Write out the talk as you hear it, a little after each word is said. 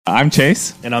I'm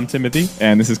Chase. And I'm Timothy.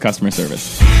 And this is Customer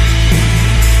Service.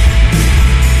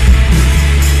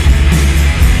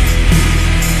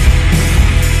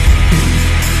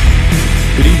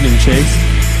 Good evening, Chase.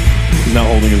 He's not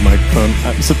holding his microphone.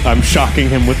 I'm shocking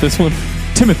him with this one.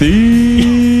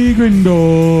 Timothy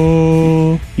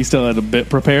Grindle. He still had a bit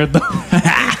prepared, though.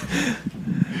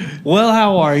 Well,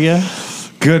 how are you?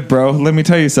 Good, bro. Let me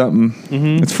tell you something.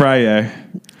 It's Friday.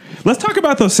 Let's talk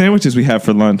about those sandwiches we have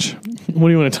for lunch. What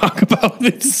do you want to talk about?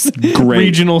 It's great.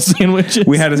 Regional sandwiches.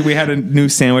 We had a new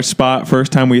sandwich spot.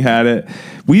 First time we had it.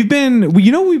 We've been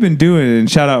doing, and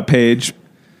shout out Paige.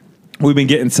 We've been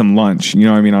getting some lunch, you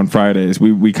know what I mean, on Fridays.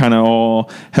 We kind of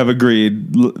all have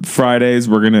agreed Fridays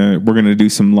we're gonna do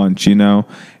some lunch, you know.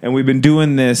 And we've been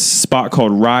doing this spot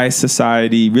called Rise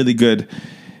Society, really good,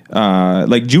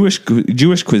 like Jewish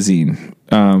cuisine.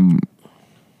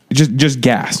 Just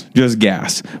gas.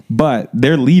 But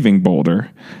they're leaving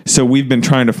Boulder, so we've been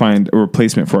trying to find a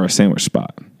replacement for our sandwich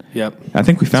spot. Yep, I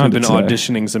think we found it. We've been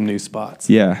auditioning some new spots.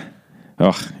 Yeah.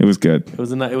 Oh, it was good. It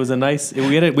was a nice.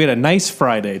 We had a nice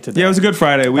Friday today. Yeah, it was a good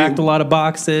Friday. We packed a lot of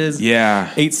boxes.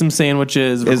 Yeah, ate some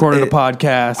sandwiches. Recorded a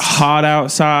podcast. Hot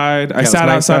outside. I sat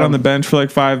outside on the bench for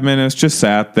like 5 minutes. Just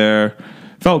sat there.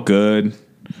 Felt good. It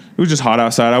was just hot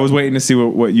outside. I was waiting to see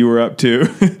what you were up to.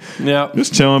 Yeah,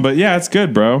 just chilling. But yeah, it's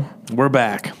good, bro. We're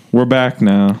back. We're back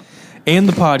now. And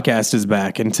the podcast is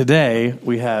back. And today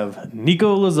we have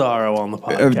Nico Lazaro on the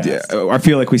podcast. I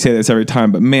feel like we say this every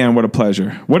time, but man, what a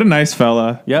pleasure. What a nice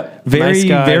fella. Yep. Very, nice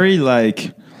guy. Very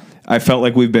like, I felt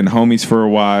like we've been homies for a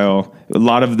while. A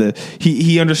lot of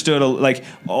he understood like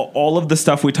all of the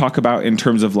stuff we talk about in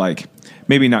terms of like,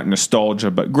 maybe not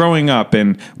nostalgia, but growing up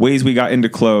and ways we got into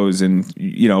clothes and,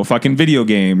 you know, fucking video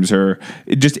games or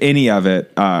just any of it.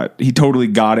 He totally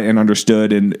got it and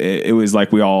understood. And it was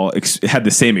like we all had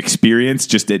the same experience,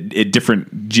 just at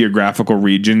different geographical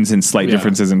regions and slight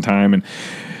differences in time. And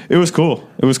it was cool.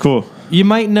 It was cool. You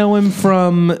might know him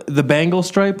from the Bangle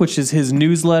Stripe, which is his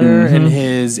newsletter and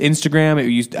his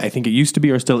Instagram. I think it used to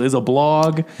be or still is a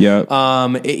blog. Yeah.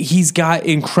 He's got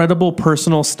incredible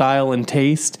personal style and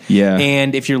taste. Yeah.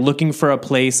 And if you're looking for a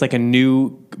place, like a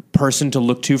new person to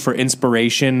look to for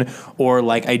inspiration or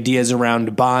like ideas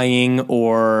around buying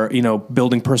or, you know,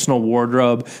 building personal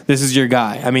wardrobe, this is your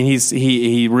guy. I mean,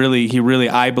 he really,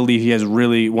 I believe he has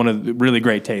really one of the really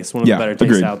great tastes, one of the better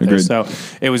tastes out there. So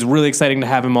it was really exciting to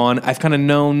have him on. I've kind of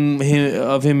known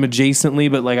of him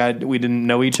adjacently, but like we didn't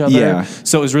know each other. Yeah.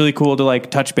 So it was really cool to like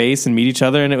touch base and meet each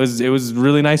other. And it was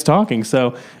really nice talking.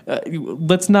 So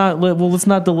let's not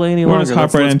delay any longer.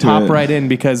 Let's pop right in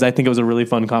because I think it was a really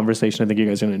fun conversation. I think you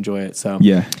guys are going to enjoy it. So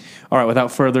yeah. All right.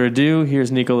 Without further ado,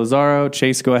 here's Nico Lazaro.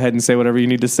 Chase, go ahead and say whatever you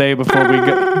need to say before we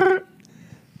go.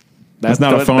 That's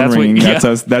not a phone ringing. That's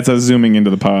us zooming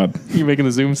into the pod. You making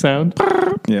the zoom sound?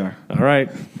 Yeah. All right.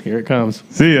 Here it comes.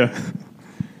 See ya.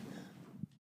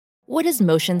 What does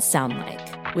motion sound like?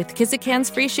 With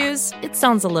Kizikans free shoes, it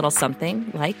sounds a little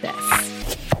something like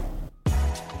this.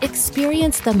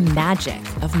 Experience the magic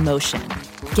of motion.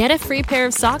 Get a free pair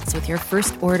of socks with your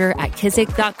first order at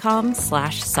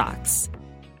kizik.com/socks.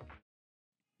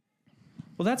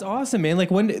 Well, that's awesome, man.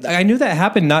 Like I knew that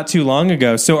happened not too long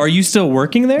ago. So are you still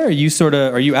working there? Are you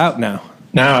out now?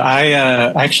 No, I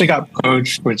actually got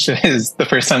poached, which is the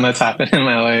first time that's happened in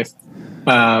my life.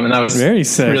 And that was very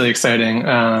sick. Really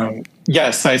exciting.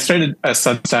 Yes, I started a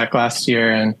Substack last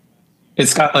year and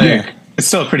it's got it's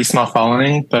still a pretty small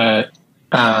following, but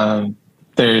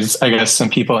there's, I guess, some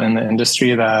people in the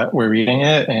industry that were reading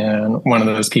it. And one of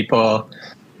those people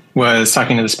was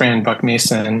talking to this brand, Buck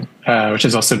Mason, which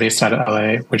is also based out of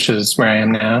LA, which is where I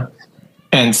am now.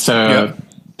 And so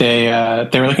they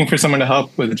were looking for someone to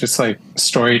help with just like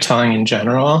storytelling in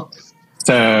general.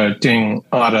 So doing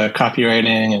a lot of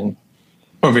copywriting and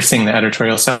overseeing the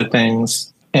editorial side of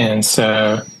things. And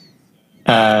so,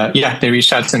 they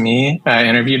reached out to me. I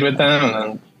interviewed with them and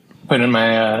then put in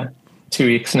my 2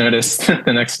 weeks notice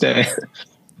the next day.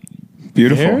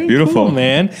 Beautiful. Very beautiful, cool,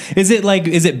 man. Is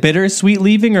it bittersweet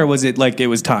leaving or was it like it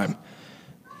was time?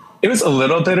 It was a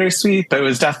little bittersweet, but it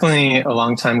was definitely a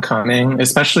long time coming,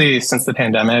 especially since the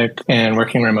pandemic and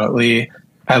working remotely.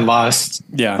 I lost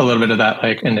a little bit of that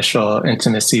like initial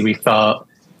intimacy we felt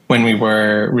when we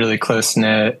were really close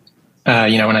knit.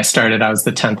 When I started, I was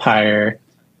the 10th hire.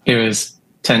 It was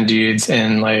 10 dudes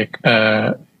in like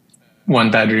a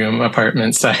 1-bedroom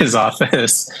apartment size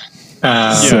office.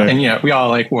 And we all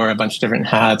like wore a bunch of different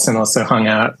hats and also hung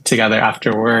out together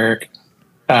after work.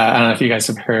 I don't know if you guys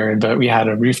have heard, but we had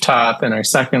a rooftop in our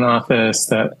second office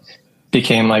that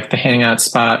became like the hangout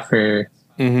spot for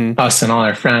us and all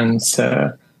our friends.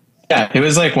 So it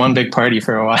was like one big party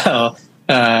for a while.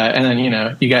 And then,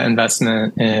 you get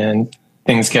investment and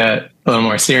things get a little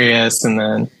more serious. And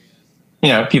then,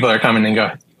 people are coming and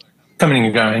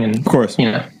going. And, Of course.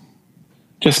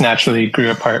 Just naturally grew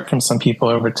apart from some people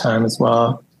over time as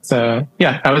well. So,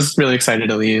 yeah, I was really excited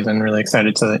to leave and really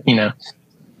excited to,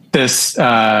 this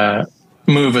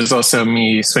move was also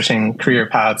me switching career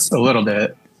paths a little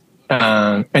bit.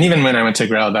 And even when I went to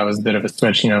Grail, that was a bit of a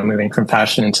switch, moving from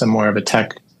fashion into more of a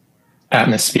tech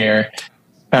atmosphere.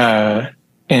 And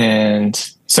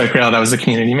so at Grail, that was the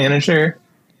community manager.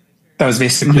 That was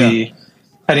basically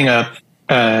heading up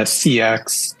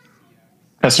CX,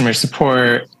 customer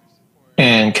support,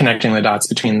 and connecting the dots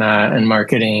between that and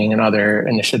marketing and other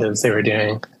initiatives they were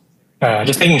doing.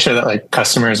 Just making sure that like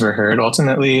customers were heard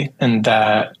ultimately, and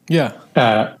that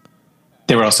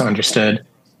they were also understood,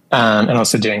 and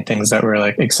also doing things that were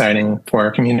like exciting for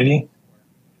our community.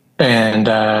 And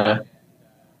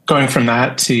going from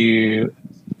that to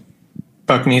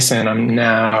Buck Mason, I'm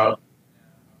now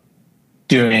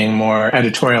doing more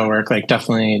editorial work, like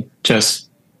definitely just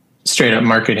straight up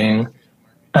marketing.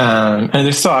 And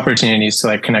there's still opportunities to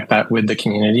like connect that with the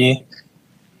community,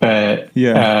 but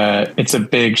it's a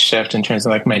big shift in terms of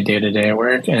like my day-to-day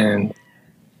work, and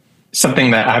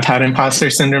something that I've had imposter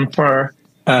syndrome for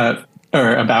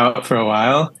about for a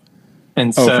while.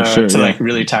 And so like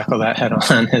really tackle that head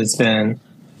on has been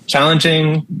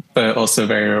challenging, but also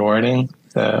very rewarding.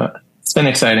 So it's been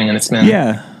exciting, and it's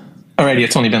been already,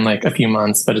 it's only been like a few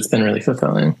months, but it's been really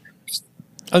fulfilling.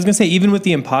 I was gonna say, even with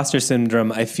the imposter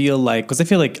syndrome, I feel like,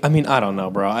 I mean, I don't know,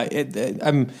 bro.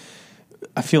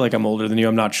 I feel like I'm older than you.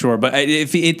 I'm not sure, but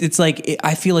it's like,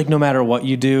 I feel like no matter what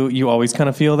you do, you always kind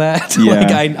of feel that. Yeah.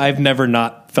 Like I've never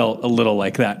not felt a little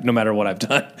like that, no matter what I've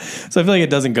done. So I feel like it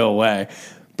doesn't go away.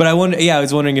 But I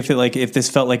was wondering if this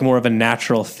felt like more of a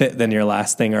natural fit than your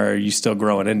last thing, or are you still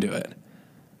growing into it?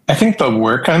 I think the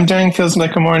work I'm doing feels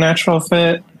like a more natural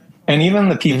fit, and even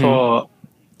the people.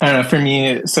 I don't know. For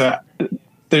me, so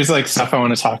there's like stuff I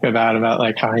want to talk about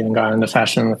like how I even got into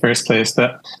fashion in the first place.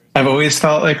 But I've always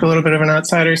felt like a little bit of an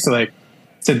outsider. So like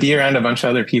to be around a bunch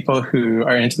of other people who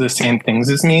are into the same things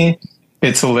as me,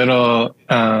 it's a little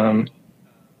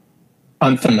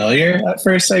unfamiliar at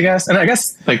first, I guess. And I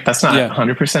guess like that's not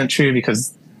 100% true,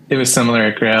 because it was similar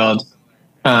at Grailed.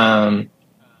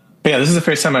 But yeah, this is the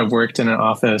first time I've worked in an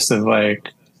office of like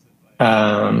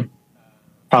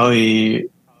probably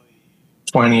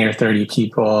 20 or 30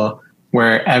 people,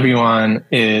 where everyone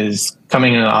is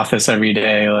coming into the office every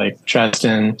day, like dressed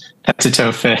in head to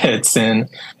toe fits, and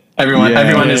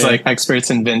everyone is like experts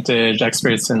in vintage,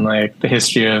 experts in like the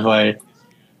history of like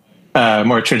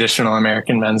more traditional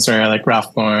American menswear, like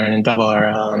Ralph Lauren and Double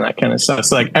RL and that kind of stuff.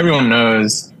 So like everyone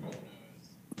knows.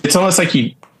 It's almost like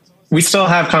we still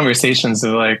have conversations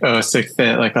of like, oh, sick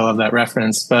fit, like I love that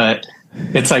reference, but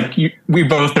it's like we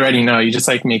both already know. You just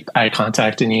like make eye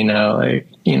contact, and like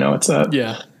what's up.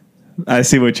 Yeah. I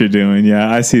see what you're doing. Yeah,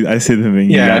 I see the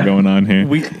thing you got going on here.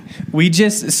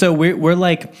 We're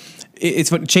like,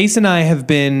 it's what Chase and I have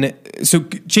been. So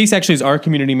Chase actually is our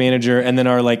community manager, and then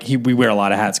we wear a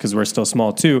lot of hats because we're still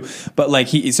small too. But like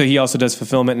he also does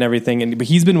fulfillment and everything. But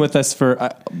he's been with us for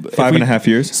 5.5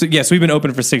 years. So we've been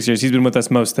open for 6 years. He's been with us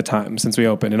most of the time since we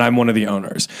opened, and I'm one of the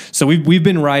owners. So we've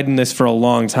been riding this for a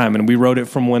long time, and we rode it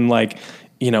from when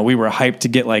we were hyped to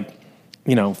get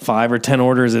 5 or 10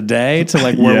 orders a day to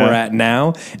like where we're at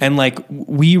now. And like,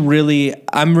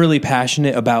 I'm really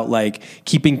passionate about like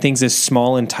keeping things as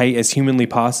small and tight as humanly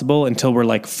possible until we're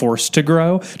like forced to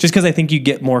grow, just because I think you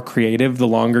get more creative the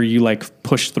longer you like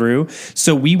push through.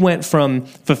 So we went from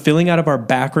fulfilling out of our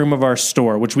back room of our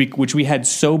store, which we had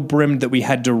so brimmed that we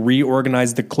had to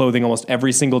reorganize the clothing almost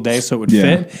every single day so it would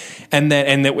fit.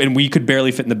 And we could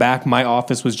barely fit in the back. My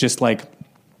office was just like,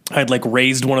 I'd like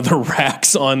raised one of the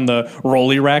racks on the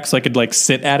rolly rack so I could like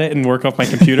sit at it and work off my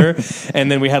computer.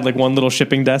 And then we had like one little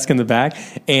shipping desk in the back,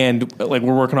 and like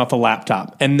we're working off a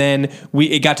laptop. And then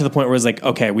it got to the point where it was like,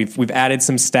 okay, we've added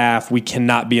some staff. We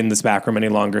cannot be in this back room any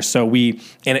longer. So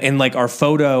and like our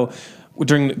photo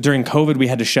during COVID, we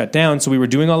had to shut down. So we were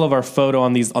doing all of our photo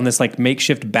on this like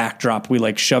makeshift backdrop we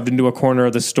like shoved into a corner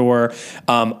of the store.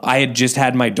 I had just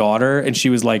had my daughter, and she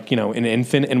was like, an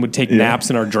infant, and would take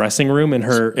naps in our dressing room in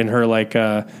her like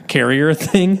carrier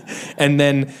thing. And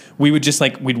then we would just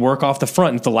like, we'd work off the front,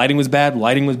 and if the lighting was bad. And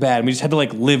we just had to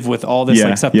like live with all this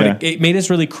like stuff. But it made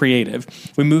us really creative.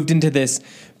 We moved into this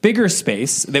bigger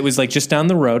space that was like just down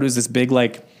the road. It was this big,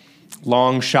 like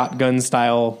long shotgun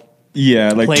style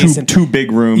Yeah, like place. two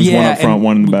big rooms, one up front,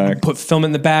 one in the back. Put film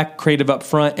in the back, creative up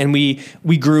front, and we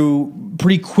grew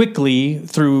pretty quickly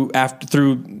through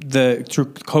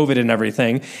COVID and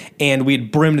everything, and we had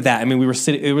brimmed that. I mean, we were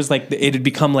sitting. It was like it had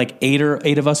become like eight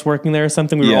of us working there or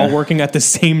something. We were all working at the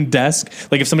same desk.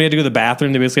 Like if somebody had to go to the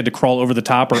bathroom, they basically had to crawl over the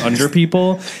top or under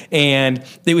people, and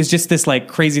it was just this like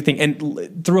crazy thing.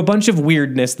 And through a bunch of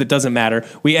weirdness that doesn't matter,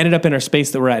 we ended up in our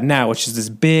space that we're at now, which is this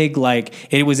big like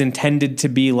it was intended to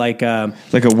be like a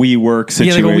WeWork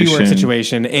situation. Yeah, like a WeWork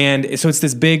situation. And so it's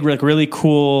this big, like really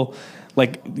cool,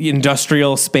 like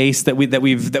industrial space that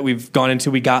we've gone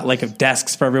into. We got like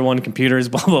desks for everyone, computers,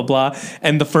 blah blah blah.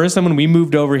 And the first time when we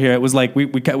moved over here, it was like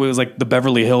it was like the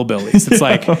Beverly Hillbillies. It's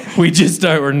like we just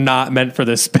were not meant for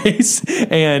this space,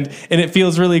 and it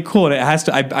feels really cool. And it has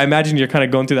to. I imagine you're kind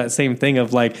of going through that same thing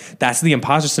of like that's the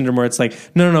imposter syndrome where it's like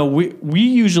no, we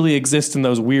usually exist in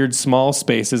those weird small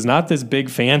spaces, not this big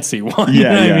fancy one. You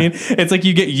know what I mean? It's like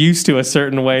you get used to a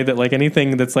certain way that like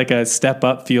anything that's like a step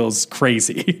up feels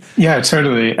crazy. Yeah.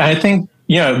 Totally. I think,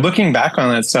 looking back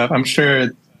on that stuff, I'm sure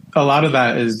a lot of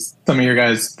that is some of your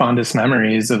guys' fondest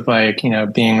memories of like,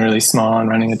 being really small and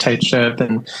running a tight ship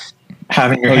and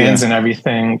having your hands in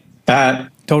everything.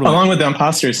 That totally, along with the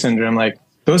imposter syndrome, like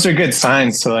those are good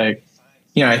signs to like,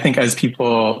 I think as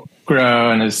people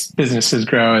grow and as businesses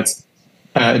grow,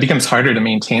 it becomes harder to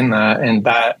maintain that. And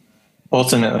that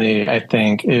ultimately, I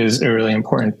think, is a really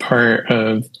important part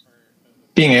of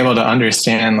being able to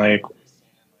understand like,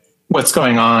 what's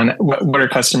going on? What are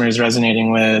customers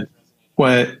resonating with?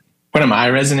 What am I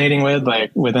resonating with?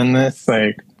 Like within this,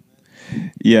 like,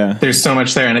 there's so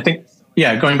much there. And I think,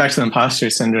 going back to the imposter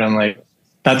syndrome, like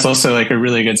that's also like a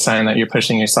really good sign that you're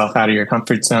pushing yourself out of your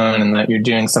comfort zone and that you're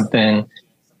doing something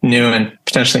new and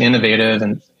potentially innovative.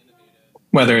 And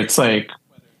whether it's like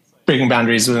breaking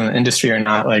boundaries within the industry or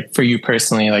not, like for you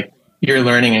personally, like you're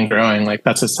learning and growing, like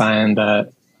that's a sign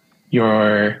that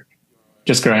you're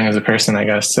just growing as a person, I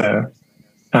guess. So,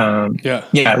 learning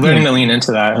to lean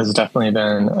into that has definitely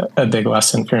been a big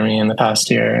lesson for me in the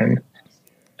past year.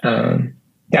 And,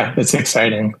 it's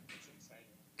exciting.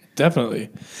 Definitely.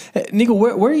 Nico,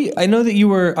 where are you? I know that you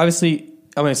were obviously,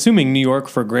 I'm assuming New York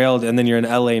for Grailed and then you're in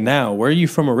LA now. Where are you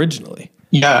from originally?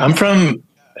 Yeah, I'm from,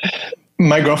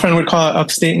 my girlfriend would call it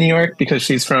upstate New York because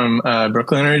she's from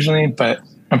Brooklyn originally, but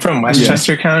I'm from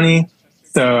Westchester County.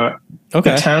 So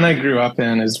the town I grew up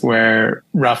in is where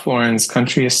Ralph Lauren's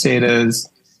country estate is.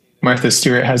 Martha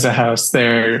Stewart has a house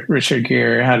there. Richard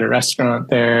Gere had a restaurant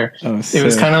there. It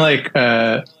was kind of like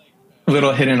a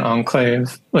little hidden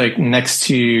enclave, like next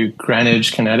to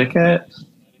Greenwich, Connecticut.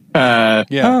 But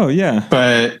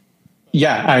I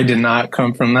did not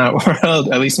come from that world.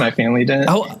 At least my family didn't.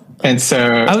 And so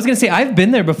I was going to say, I've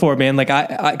been there before, man. Like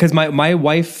cause my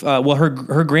wife,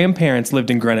 her grandparents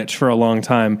lived in Greenwich for a long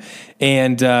time.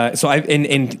 And, so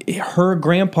and her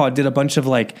grandpa did a bunch of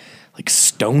like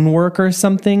stonework or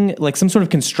something, like some sort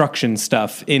of construction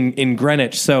stuff in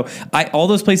Greenwich. So all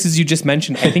those places you just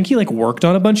mentioned, I think he like worked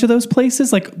on a bunch of those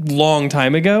places like long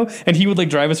time ago. And he would like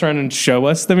drive us around and show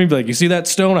us them. He'd be like, you see that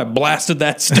stone? I blasted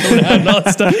that stone out and all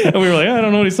that stuff. And we were like, I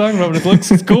don't know what he's talking about, but it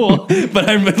looks cool. But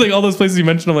I like all those places you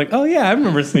mentioned. I'm like, oh yeah, I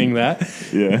remember seeing that.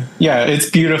 Yeah. It's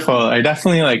beautiful. I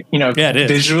definitely like, it is.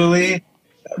 Visually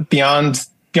beyond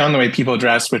the way people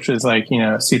dress, which was like,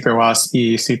 super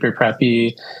waspy, super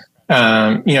preppy.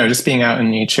 Just being out in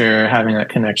nature, having that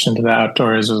connection to the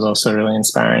outdoors was also really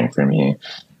inspiring for me.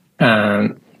 I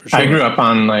grew up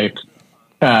on like,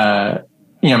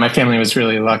 my family was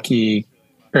really lucky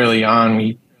early on.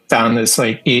 We found this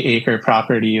like 8-acre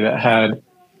property that had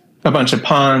a bunch of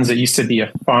ponds. It used to be a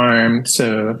farm.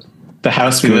 So the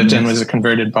house we lived in was a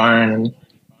converted barn.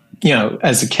 And,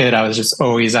 as a kid, I was just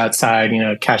always outside,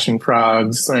 catching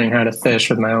frogs, learning how to fish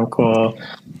with my uncle.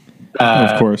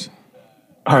 Of course.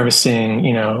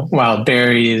 Harvesting, wild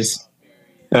berries.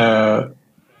 That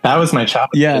was my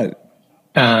childhood.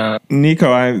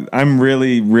 Nico, I'm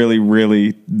really, really,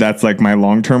 really, that's like my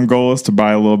long-term goal is to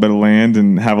buy a little bit of land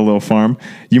and have a little farm.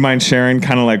 You mind sharing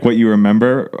kind of like what you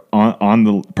remember on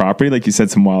the property? Like you said,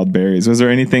 some wild berries. Was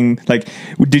there anything like,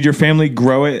 did your family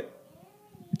grow it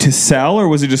to sell, or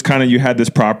was it just kind of, you had this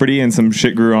property and some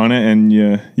shit grew on it and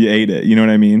you ate it? You know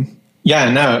what I mean? Yeah,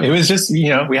 no, it was just,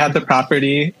 we had the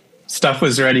property. Stuff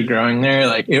was already growing there.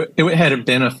 Like it had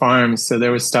been a farm, so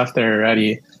there was stuff there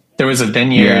already. There was a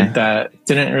vineyard that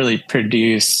didn't really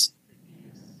produce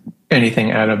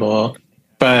anything edible,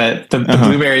 but the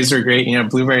blueberries were great.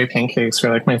 Blueberry pancakes were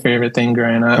like my favorite thing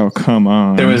growing up. Oh, come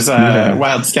on. There was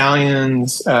wild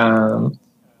scallions,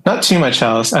 not too much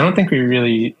else. I don't think we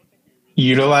really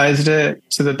utilized it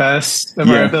to the best of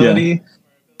our ability,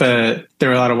 but there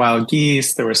were a lot of wild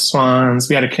geese. There were swans.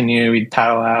 We had a canoe. We'd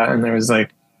paddle out, and there was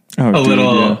like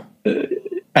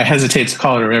I hesitate to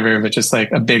call it a river, but just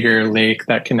like a bigger lake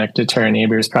that connected to our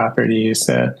neighbor's property.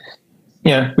 So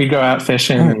yeah, we'd go out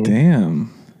fishing.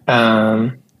 Damn.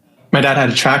 My dad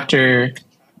had a tractor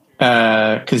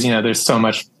because there's so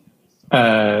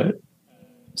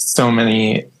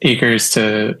many acres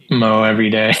to mow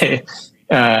every day.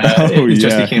 It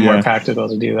just became more practical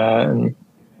to do that. And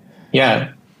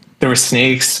yeah, there were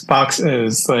snakes,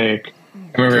 foxes. Like,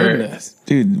 I remember, Goodness.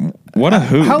 Dude, what a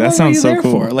hoot! How That sounds so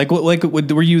cool. For? Like,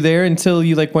 were you there until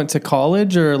you like went to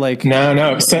college, or like?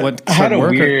 No. So I had a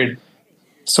weird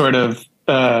sort of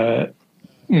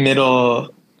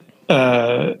middle,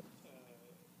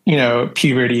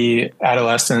 puberty,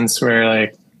 adolescence, where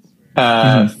like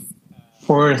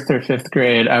fourth or fifth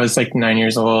grade, I was like 9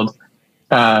 years old.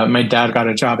 My dad got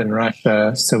a job in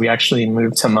Russia, so we actually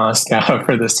moved to Moscow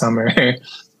for the summer.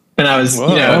 And I was,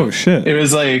 shit. It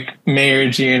was like May or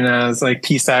June, and I was like,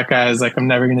 peace out, guys. Like, I'm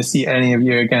never going to see any of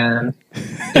you again.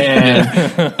 And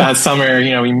that summer,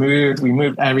 we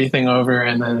moved everything over,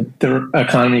 and then the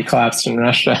economy collapsed in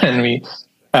Russia, and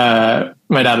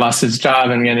my dad lost his job,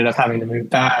 and we ended up having to move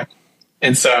back.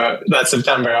 And so that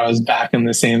September, I was back in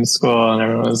the same school, and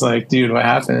everyone was like, dude, what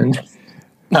happened?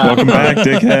 Welcome back,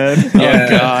 dickhead. Yeah.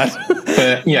 Oh, God.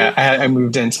 But yeah, I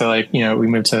moved into like, we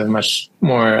moved to a much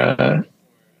more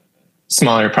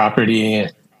smaller property.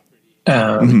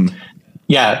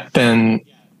 Yeah, then,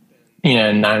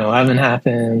 9/11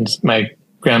 happened. My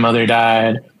grandmother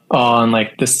died, all in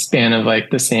like the span of like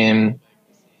the same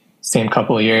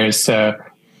couple of years. So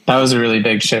that was a really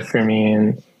big shift for me.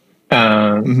 And,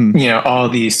 all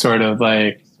these sort of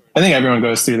like, I think everyone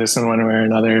goes through this in one way or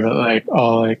another, but like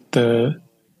all like the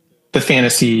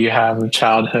fantasy you have of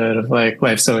childhood of like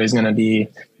life's always going to be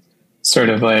sort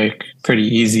of like pretty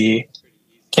easy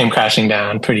came crashing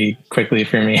down pretty quickly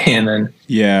for me. And then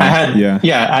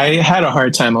I had a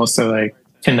hard time also like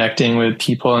connecting with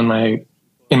people in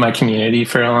my community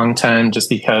for a long time, just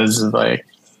because of like,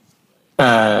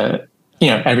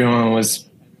 everyone was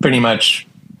pretty much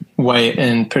white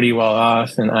and pretty well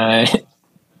off. And I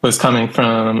was coming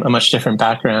from a much different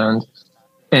background.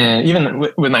 And even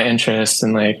with my interests,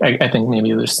 and like, I think maybe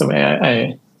just the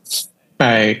way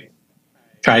I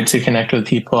tried to connect with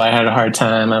people, I had a hard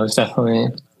time. I was definitely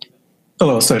a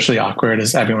little socially awkward,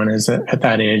 as everyone is at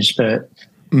that age, but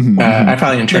I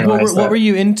probably internalized like, what were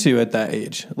you into at that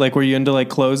age? Like, were you into like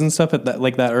clothes and stuff at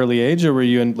that early age, or were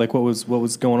you in like what was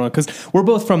going on? Because we're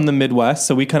both from the Midwest,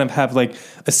 so we kind of have like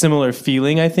a similar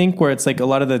feeling, I think, where it's like a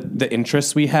lot of the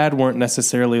interests we had weren't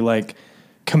necessarily like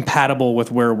compatible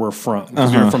with where we're from,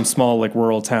 because we were from small like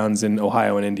rural towns in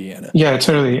Ohio and Indiana. Yeah,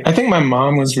 totally. I think my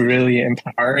mom was really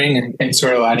empowering and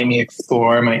sort of letting me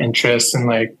explore my interests in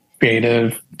like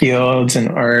creative fields and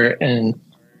art and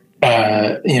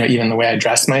even the way I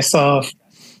dress myself.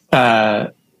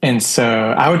 And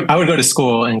so I would go to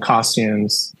school in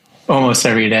costumes almost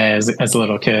every day as a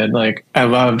little kid. Like, I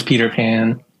loved Peter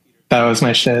Pan. That was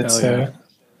my shit. I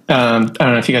don't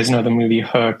know if you guys know the movie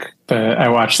Hook, but I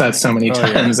watched that so many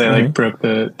times. I like broke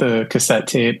the cassette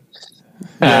tape.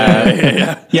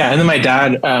 And then my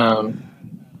dad,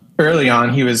 early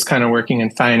on, he was kind of working in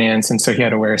finance, and so he had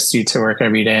to wear a suit to work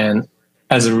every day. And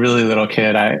as a really little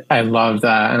kid, I loved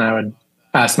that, and I would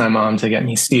ask my mom to get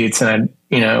me suits, and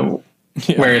I'd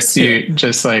wear a suit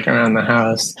just like around the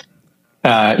house.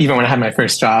 Even when I had my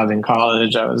first job in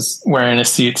college, I was wearing a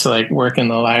suit to like work in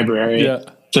the library,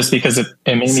 just because it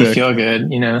made me feel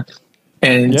good,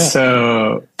 And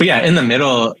so, but yeah, in the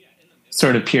middle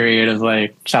sort of period of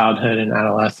like childhood and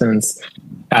adolescence,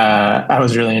 I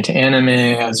was really into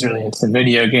anime. I was really into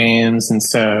video games. And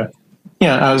so,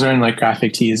 I was wearing like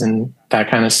graphic tees and that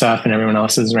kind of stuff. And everyone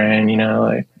else is wearing,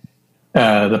 like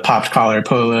the popped collar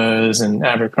polos and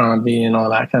Abercrombie and all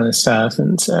that kind of stuff.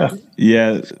 And so,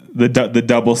 the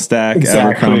double stack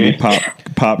Abercrombie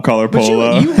pop collar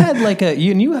polo. You had like I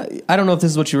don't know if this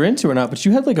is what you were into or not, but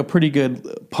you had like a pretty good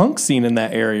punk scene in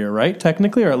that area, right?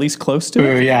 Technically, or at least close to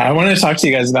it. Yeah, I wanted to talk to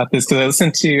you guys about this because I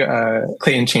listened to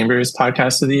Clayton Chambers'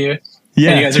 podcast with you.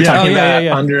 Yeah, and you guys are talking about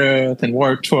Under Oath and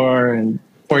Warped Tour and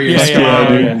 4 Years Strong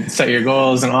and Set Your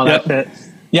Goals and all that shit.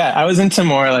 Yeah, I was into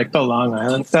more like the Long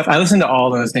Island stuff. I listened to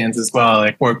all those bands as well.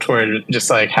 Like Warped Tour just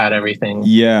like had everything.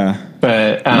 Yeah.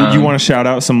 But you want to shout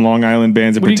out some Long Island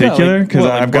bands in particular? Because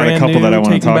I've got a couple that I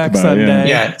want to talk about.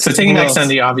 Yeah. So Taking Back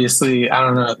Sunday, obviously, I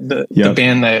don't know, the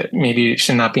band that maybe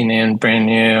should not be named, Brand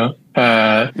New.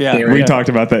 We talked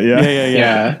about that.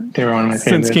 Yeah. They were one of my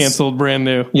favorites. Since canceled, Brand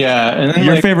New. Yeah. And then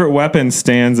your favorite Weapon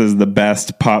stands as the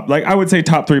best pop. Like, I would say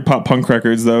top 3 pop punk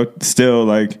records, though. Still,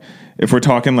 like, if we're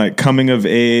talking like coming of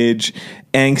age,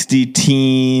 angsty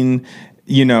teen,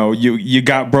 you know, you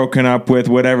got broken up with,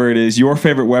 whatever it is, your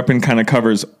favorite weapon kind of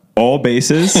covers all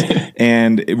bases.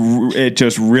 And it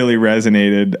just really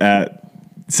resonated at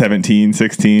 17,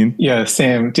 16. Yeah,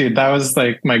 same. Dude, that was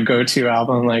like my go-to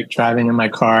album, like driving in my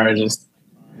car, just,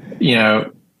 you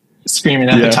know, screaming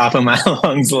at the top of my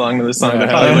lungs along to the song. I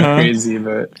probably look crazy,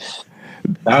 but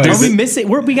are we missing?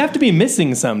 We have to be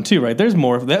missing some too, right? There's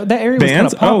more. That area was kind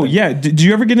of popping. Oh yeah. Did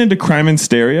you ever get into Crime in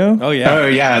Stereo? Oh yeah. Oh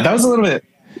yeah. That was a little bit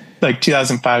like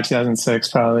 2005,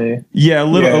 2006, probably. Yeah, a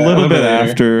little bit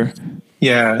after.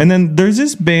 Yeah. And then there's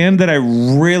this band that I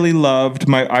really loved.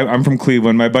 I'm from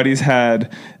Cleveland. My buddies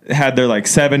had their like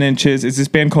 7 inches. It's this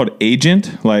band called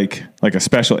Agent, like a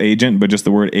special agent, but just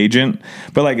the word agent.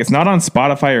 But like it's not on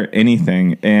Spotify or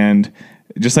anything, and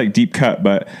just like deep cut.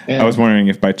 But I was wondering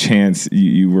if by chance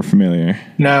you were familiar.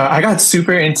 No, I got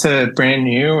super into Brand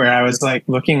New, where I was like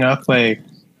looking up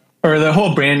or the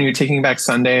whole Brand New Taking Back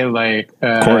Sunday, like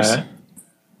of course.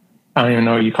 I don't even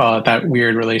know what you call it, that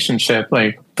weird relationship,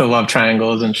 like the love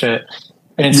triangles and shit.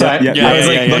 And so I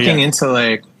was looking into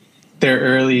like their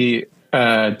early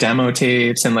demo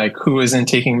tapes and like who was in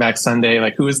Taking Back Sunday,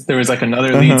 like there was like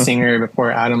another lead singer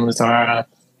before Adam Lazaro.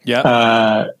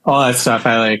 Yeah. All that stuff.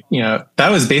 I like, you know, that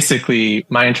was basically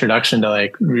my introduction to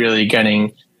like really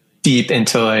getting deep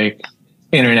into like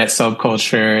internet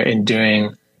subculture and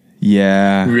doing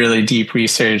really deep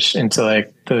research into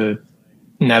like the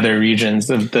nether regions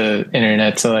of the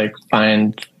internet to like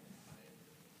find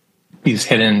these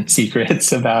hidden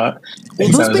secrets about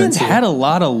those bands had a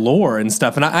lot of lore and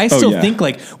stuff, and I still think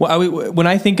like when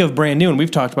I think of Brand New, and we've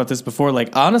talked about this before,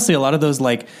 like honestly a lot of those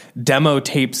like demo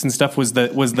tapes and stuff was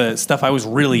the stuff I was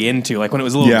really into, like when it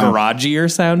was a little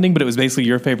garagier sounding, but it was basically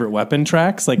Your Favorite Weapon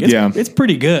tracks. Like it's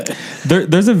pretty good.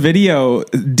 There's a video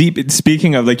deep,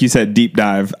 speaking of like you said deep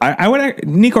dive, I would,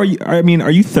 Nico, are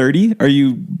you 30? Are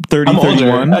you 30,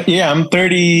 31? Yeah, I'm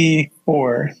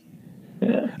 34.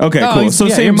 Yeah. Okay, cool. So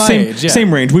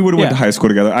same range. We would have went to high school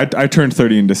together. I turned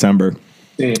 30 in December.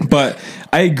 Yeah. But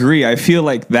I agree. I feel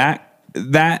like that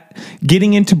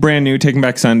getting into Brand New, Taking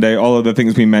Back Sunday, all of the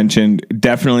things we mentioned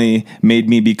definitely made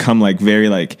me become like very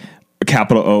like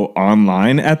capital O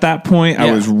online at that point.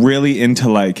 I was really into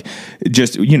like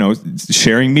just, you know,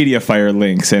 sharing MediaFire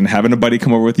links and having a buddy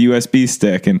come over with a USB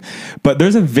stick. But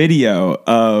there's a video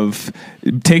of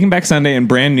Taking Back Sunday and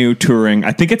Brand New touring.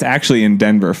 I think it's actually in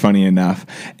Denver, funny enough.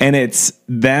 And it's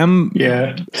them.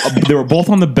 Yeah. They were both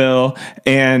on the bill,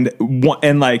 and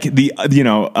like the, you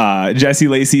know, Jesse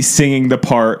Lacey singing the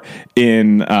part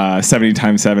in 70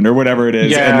 times 7 or whatever it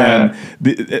is. Yeah. And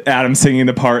then Adam singing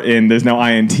the part in There's No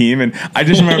I in Team. And I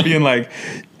just remember being like,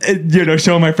 you know,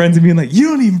 showing my friends and being like, you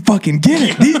don't even fucking get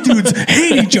it. These dudes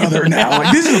hate each other now.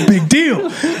 Like, this is a big deal.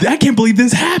 I can't believe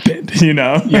this happened, you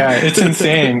know? Yeah, it's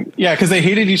insane. Yeah, because they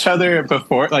hated each other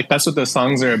before. Like, that's what the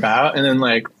songs are about. And then,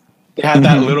 like, they had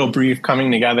that little brief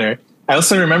coming together. I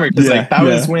also remember, because, like, that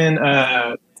was when,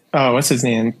 what's his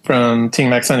name? From Taking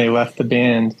Back Sunday left the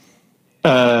band.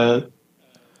 Why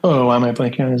am I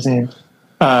blanking on his name?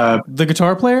 The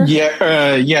guitar player?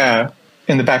 Yeah.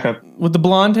 In the backup. With the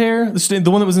blonde hair?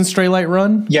 The one that was in Stray Light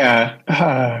Run? Yeah.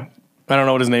 I don't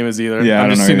know what his name is either. Yeah, I'm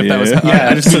just seeing if that was...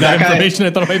 I just need that information. I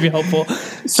thought it might be helpful.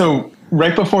 So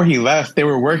right before he left, they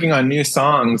were working on new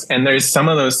songs, and there's some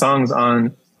of those songs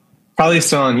probably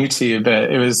still on YouTube,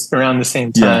 but it was around the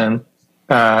same time.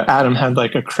 Adam had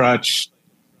like a crutch.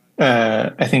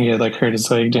 I think he had like hurt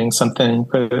his leg doing something,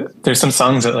 but there's some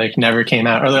songs that like never came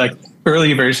out, or like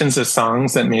early versions of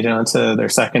songs that made it onto their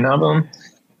second album.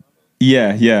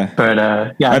 Yeah. But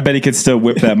I bet he could still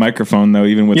whip that microphone though,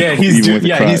 even with the crutch.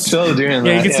 He's still doing that.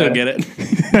 Yeah, he can still get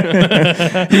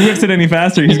it. He whips it any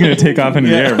faster, he's going to take off into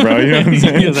the air, bro. You know what I'm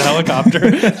saying? He has a helicopter.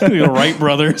 The Wright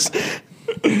brothers.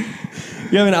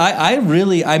 Yeah,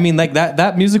 I mean, like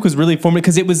that music was really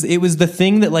formative because it was the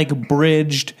thing that like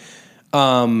bridged.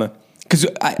 Because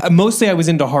mostly I was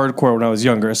into hardcore when I was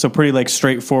younger, so pretty like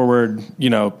straightforward, you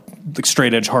know, like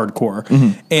straight edge hardcore.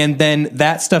 Mm-hmm. And then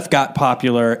that stuff got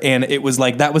popular, and it was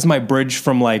like that was my bridge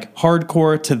from like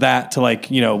hardcore to that to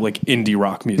like, you know, like indie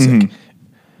rock music. Mm-hmm.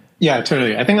 Yeah,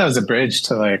 totally. I think that was a bridge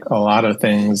to like a lot of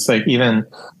things. Like even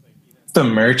the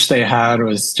merch they had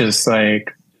was just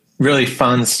like really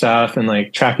fun stuff, and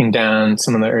like tracking down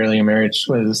some of the early merch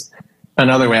was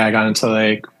another way I got into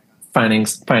like finding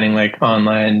like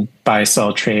online buy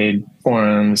sell trade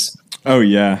forums. Oh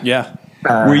yeah.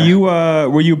 Were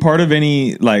you part of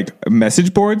any like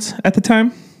message boards at the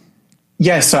time?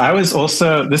 Yeah, so I was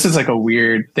also, this is like a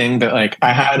weird thing, but like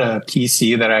I had a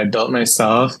PC that I built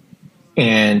myself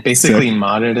and basically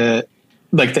modded it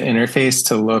like the interface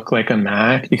to look like a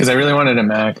Mac because I really wanted a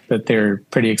Mac, but they're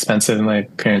pretty expensive and my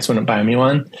parents wouldn't buy me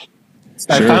one. So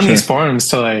I found these forums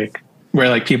to like where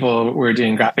like people were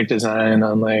doing graphic design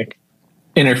on like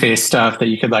interface stuff that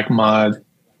you could like mod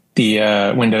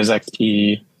the Windows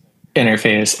XP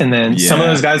interface. And then some of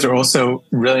those guys are also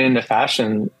really into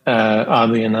fashion,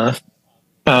 oddly enough.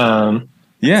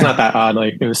 It's not that odd.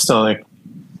 Like it was still like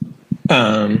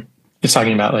just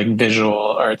talking about like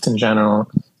visual arts in general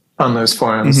on those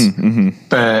forums.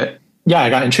 But yeah, I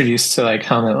got introduced to like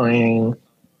helmet laying,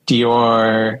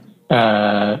 Dior,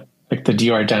 like the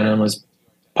Dior denim was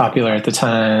popular at the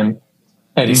time.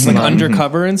 Like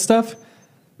Undercover and stuff.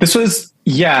 This was,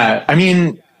 I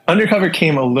mean, Undercover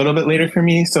came a little bit later for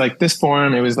me. So like this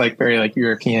forum, it was like very like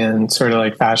European sort of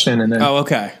like fashion. And then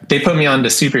they put me on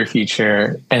to Super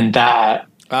Feature, and that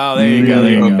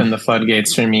really opened the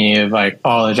floodgates for me of like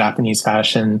all the Japanese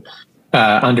fashion.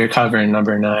 Undercover and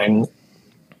Number 9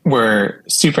 were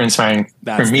super inspiring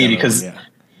for me because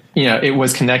you know, it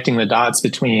was connecting the dots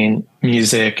between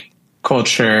music,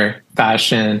 culture,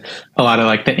 fashion, a lot of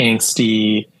like the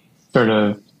angsty sort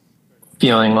of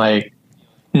feeling like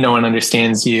no one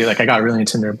understands you. Like I got really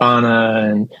into Nirvana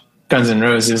and Guns N'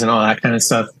 Roses and all that kind of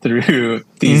stuff through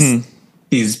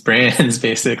these brands,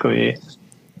 basically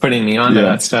putting me onto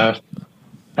that stuff.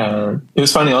 It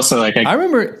was funny also. Like I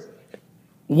remember.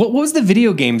 What was the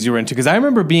video games you were into? Because I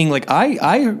remember being like,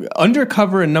 I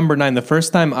Undercover and Number 9. The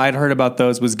first time I'd heard about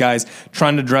those was guys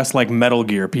trying to dress like Metal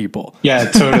Gear people.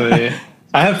 Yeah, totally.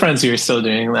 I have friends who are still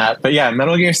doing that. But yeah,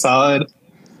 Metal Gear Solid.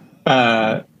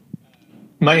 My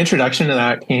introduction to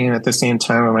that came at the same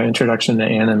time with my introduction to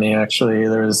anime. Actually,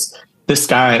 there was this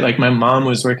guy. Like my mom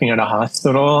was working at a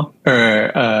hospital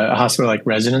like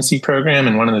residency program,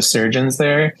 and one of the surgeons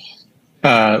there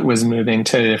was moving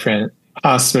to a different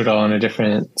hospital in a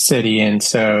different city, and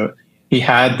so he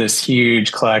had this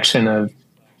huge collection of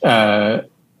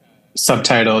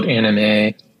subtitled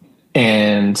anime,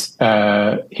 and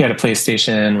he had a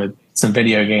PlayStation with some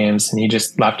video games, and he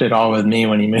just left it all with me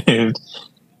when he moved.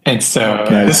 And so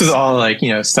this is all like,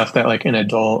 you know, stuff that like an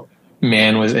adult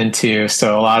man was into,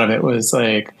 so a lot of it was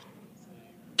like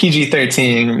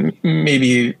PG-13,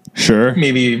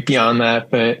 maybe beyond that,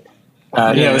 but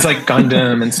you know, it was like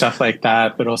Gundam and stuff like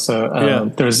that, but also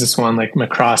there was this one like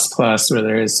Macross Plus where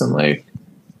there is some like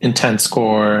intense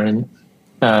gore and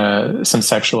some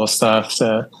sexual stuff.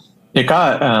 So it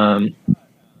got,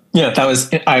 that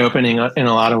was eye-opening in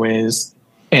a lot of ways.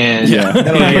 And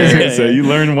Metal Gear, so you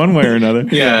learn one way or another.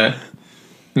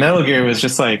 Metal Gear was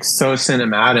just like so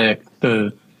cinematic.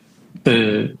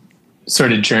 The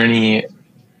sort of journey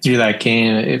through that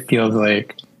game, it feels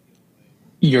like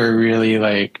you're really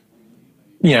like,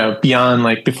 you know, beyond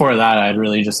like before that, I'd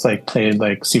really just like played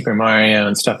like Super Mario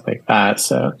and stuff like that.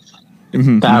 So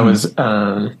that was,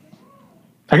 I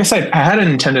guess I had a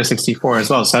Nintendo 64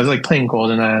 as well. So I was like playing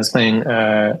GoldenEye, I was playing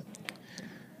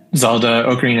Zelda,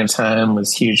 Ocarina of Time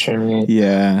was huge for me.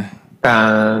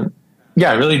 I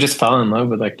really just fell in love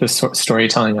with like the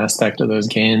storytelling aspect of those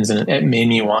games, and it made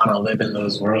me want to live in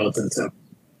those worlds. And so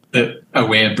a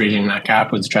way of bridging that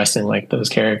gap was dressing like those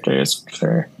characters for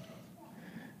sure.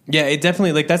 Yeah, it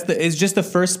definitely, like, it's just the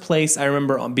first place I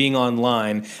remember being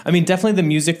online. I mean, definitely the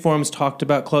music forums talked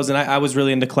about clothes, and I was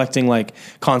really into collecting, like,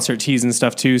 concert tees and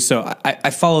stuff, too, so I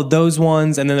followed those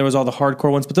ones, and then there was all the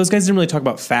hardcore ones, but those guys didn't really talk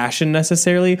about fashion,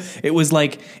 necessarily. It was,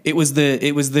 like, it was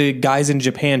the guys in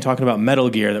Japan talking about Metal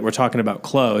Gear that were talking about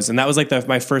clothes, and that was, like,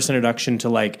 my first introduction to,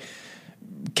 like,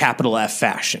 capital F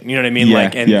fashion, you know what I mean?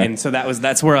 And so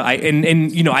that's where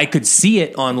and you know, I could see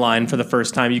it online for the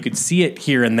first time. You could see it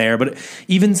here and there, but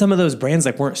even some of those brands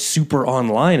like weren't super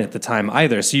online at the time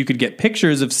either. So you could get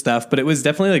pictures of stuff, but it was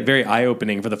definitely like very eye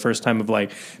opening for the first time of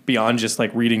like beyond just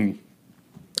like reading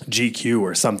GQ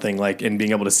or something, like, and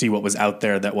being able to see what was out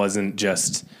there that wasn't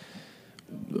just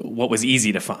what was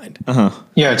easy to find.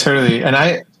 Yeah, totally. And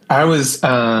I was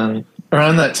around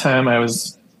that time I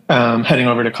was heading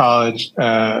over to college,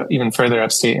 even further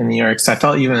upstate in New York. So I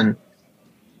felt even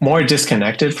more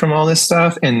disconnected from all this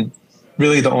stuff. And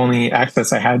really the only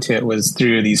access I had to it was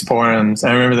through these forums.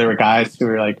 I remember there were guys who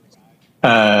were like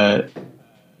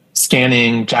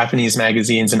scanning Japanese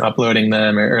magazines and uploading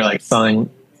them or like selling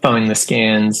the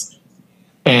scans.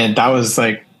 And that was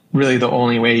like really the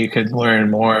only way you could learn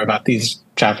more about these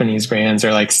Japanese brands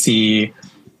or like see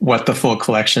what the full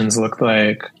collections looked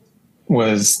like.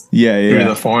 Was through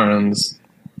the forums.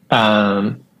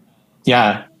 That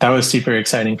was super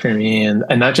exciting for me, and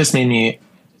that just made me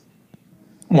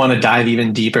want to dive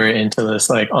even deeper into this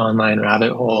like online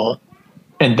rabbit hole.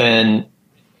 And then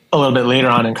a little bit later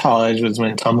on in college was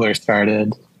when Tumblr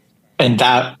started, and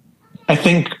that I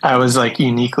think I was like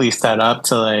uniquely set up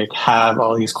to like have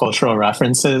all these cultural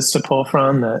references to pull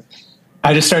from, that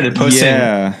I just started posting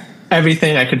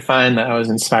everything I could find that I was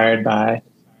inspired by.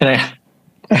 And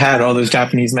I had all those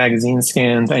Japanese magazine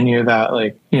scans. I knew that,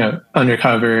 like, you know,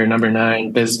 Undercover, Number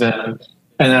 9, Bizvim.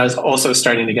 And I was also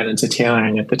starting to get into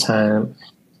tailoring at the time.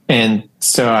 And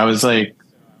so I was like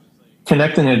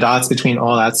connecting the dots between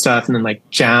all that stuff. And then like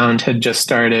Jound had just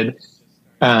started.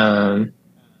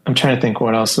 I'm trying to think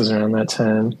what else was around that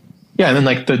time. Yeah. And then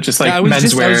like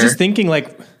menswear. I was just thinking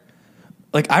like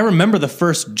I remember the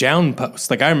first Jound post.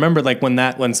 Like I remember like when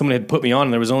someone had put me on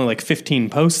and there was only like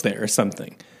 15 posts there or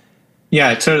something.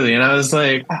 Yeah, totally. And I was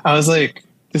like,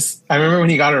 this, I remember when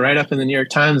he got a write up in the New York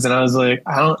Times, and I was like,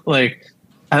 I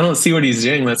don't see what he's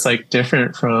doing that's like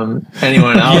different from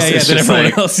anyone else. It's just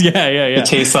like else. Yeah. The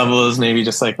taste level is maybe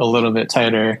just like a little bit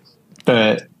tighter.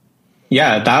 But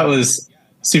yeah, that was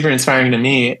super inspiring to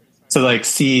me to like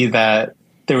see that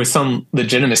there was some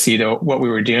legitimacy to what we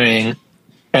were doing,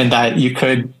 and that you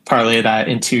could parlay that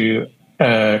into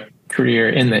a career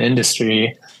in the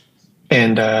industry.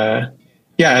 And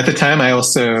yeah, at the time I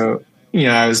also, you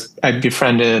know, I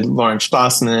befriended Lawrence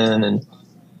Schlossman and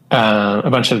a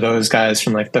bunch of those guys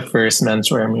from like the first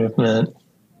menswear movement.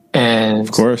 And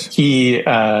of course he,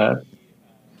 I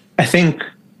think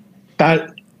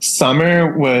that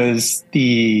summer was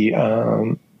the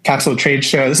Capsule Trade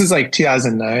Show. This is like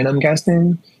 2009, I'm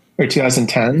guessing, or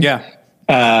 2010. Yeah.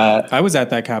 I was at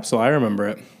that capsule. I remember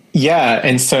it. Yeah.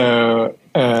 And so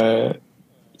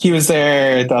he was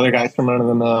there, the other guys from Run of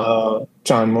the Mill,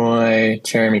 John Moy,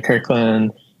 Jeremy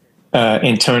Kirkland,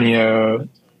 Antonio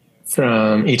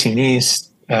from 18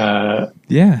 East. I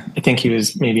think he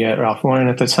was maybe at Ralph Lauren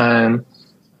at the time.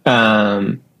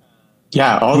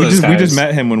 Yeah, those guys. We just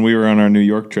met him when we were on our New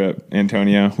York trip,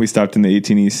 Antonio. We stopped in the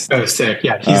 18 East. Oh, sick.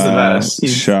 Yeah, he's the best.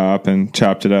 Shop and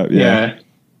chopped it up. Yeah.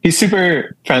 He's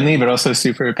super friendly, but also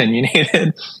super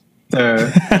opinionated.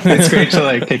 So it's great to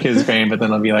like pick his brain, but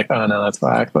then I'll be like, oh no, that's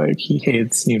whack. Like he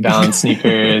hates New Balance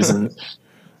sneakers, and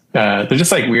they're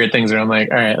just like weird things where I'm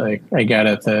like, all right, like I get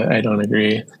it, but I don't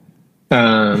agree. Like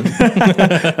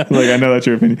I know that's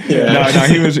your opinion. Yeah. No,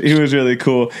 he was really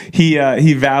cool.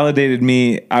 He validated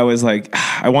me. I was like,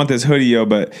 I want this hoodie, yo,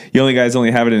 but you guys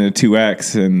only have it in a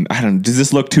 2X, and I don't know, does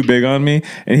this look too big on me?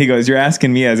 And he goes, you're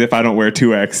asking me as if I don't wear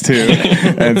 2X too.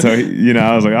 And so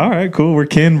I was like, all right, cool, we're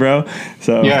kin, bro.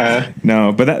 So yeah,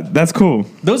 no, but that's cool.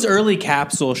 Those early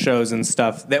capsule shows and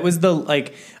stuff. That was the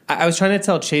like. I was trying to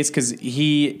tell Chase because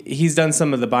he's done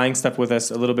some of the buying stuff with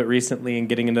us a little bit recently and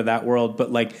getting into that world,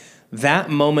 but like that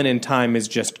moment in time is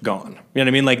just gone. You know what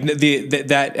I mean? Like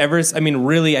that ever. I mean,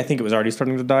 really, I think it was already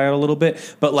starting to die out a little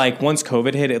bit. But like once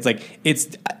COVID hit, it's like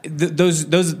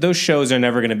those shows are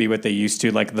never going to be what they used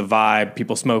to. Like the vibe,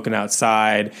 people smoking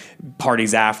outside,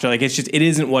 parties after. Like it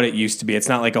isn't what it used to be. It's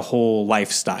not like a whole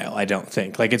lifestyle. I don't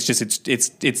think. Like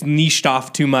it's niched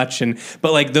off too much.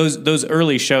 But like those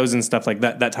early shows and stuff like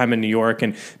that time in New York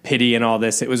and Pity and all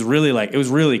this, it was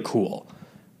really cool.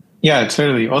 Yeah,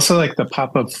 totally. Also, like the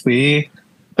pop-up flea,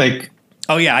 like...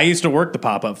 Oh, yeah, I used to work the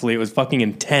pop-up flea. It was fucking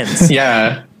intense.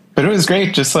 Yeah, but it was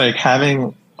great just, like,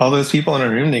 having all those people in a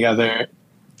room together.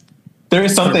 There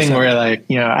is something 100%. Where, like,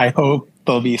 you know, I hope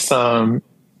there'll be some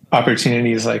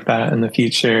opportunities like that in the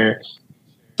future.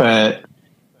 But,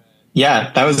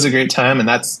 yeah, that was a great time. And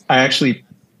I actually,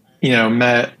 you know,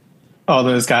 met all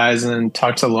those guys and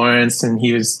talked to Lawrence, and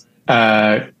he was...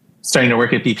 starting to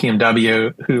work at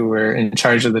BPMW, who were in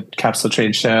charge of the Capsule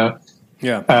Trade Show.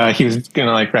 Yeah. He was going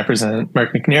to like represent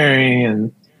Mark McNary,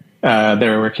 and they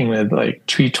were working with like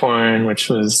Tree Torn, which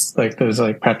was like those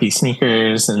like preppy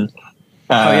sneakers, and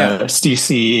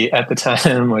Stussy at the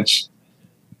time, which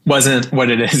wasn't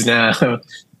what it is now,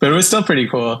 but it was still pretty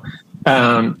cool.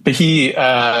 But he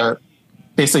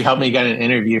basically helped me get an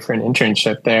interview for an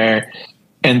internship there.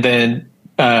 And then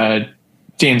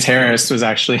James Harris was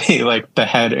actually like the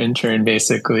head intern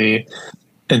basically.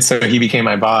 And so he became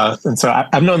my boss. And so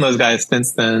I've known those guys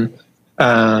since then.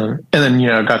 And then, you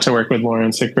know, got to work with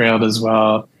Lawrence at Grailed as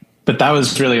well. But that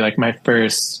was really like my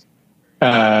first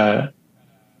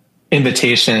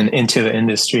invitation into the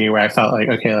industry where I felt like,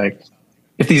 okay, like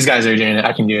if these guys are doing it,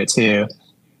 I can do it too.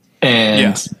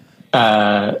 And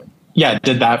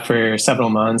did that for several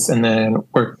months, and then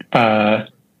worked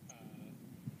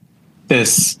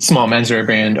this small menswear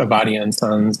brand, Obadi and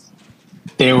Sons.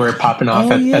 They were popping off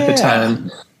at the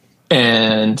time.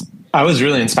 And I was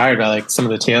really inspired by like some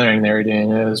of the tailoring they were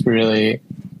doing. It was really,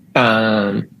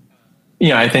 I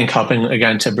think helping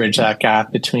again to bridge that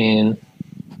gap between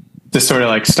the sort of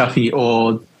like stuffy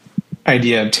old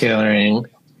idea of tailoring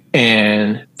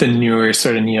and the newer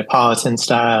sort of Neapolitan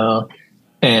style.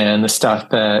 and the stuff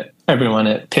that everyone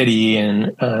at Pity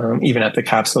and even at the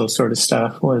Capsule sort of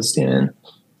stuff was doing.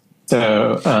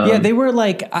 So yeah, they were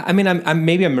like, I mean, I'm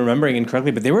maybe I'm remembering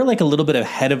incorrectly, but they were like a little bit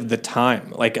ahead of the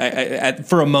time. Like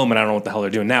for a moment, I don't know what the hell they're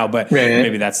doing now, but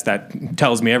maybe that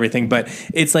tells me everything. But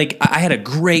it's like I had a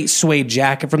great suede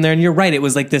jacket from there, and you're right, it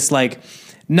was like this like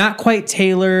not quite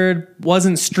tailored,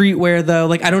 wasn't streetwear though.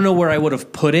 Like I don't know where I would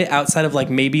have put it outside of like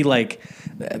maybe like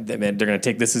they're gonna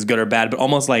take this as good or bad, but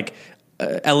almost like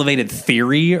elevated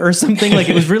theory or something. Like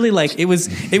it was really like it was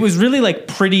really like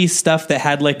pretty stuff that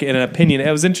had like an opinion.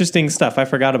 It was interesting stuff. I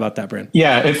forgot about that brand.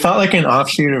 Yeah, it felt like an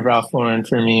offshoot of Ralph Lauren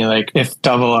for me. Like if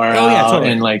Double RL totally.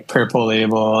 and like Purple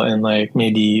Label and like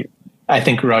maybe I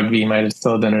think Rugby might have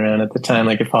still been around at the time.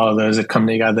 Like if all of those had come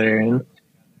together and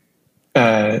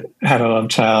had a love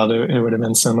child, it would have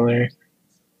been similar.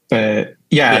 But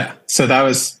yeah. So that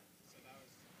was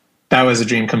a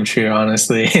dream come true,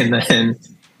 honestly. And then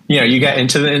you get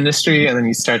into the industry and then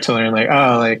you start to learn like,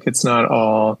 oh, like it's not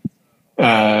all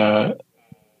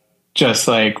just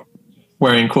like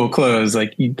wearing cool clothes.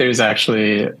 Like there's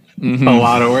actually a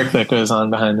lot of work that goes on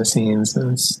behind the scenes,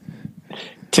 and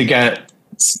to get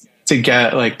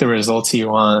like the results you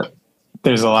want,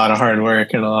 there's a lot of hard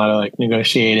work and a lot of like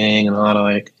negotiating and a lot of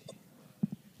like,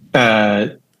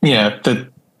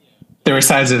 there were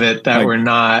sides of it that were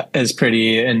not as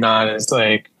pretty and not as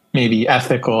like maybe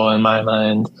ethical in my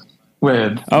mind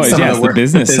with some of the work,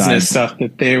 business stuff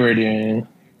that they were doing.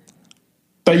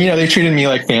 But, they treated me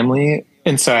like family.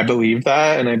 And so I believed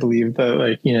that. And I believed that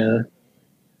like,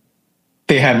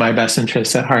 they had my best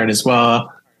interests at heart as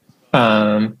well.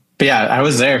 But yeah, I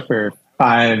was there for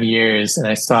 5 years and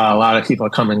I saw a lot of people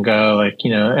come and go, like,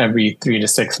 every 3 to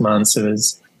 6 months. It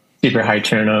was super high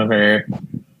turnover.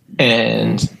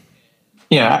 And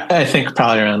I think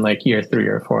probably around like year 3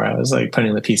 or 4, I was like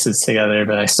putting the pieces together,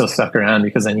 but I still stuck around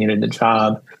because I needed the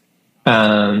job.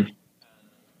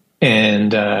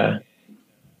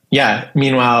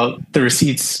 Meanwhile, the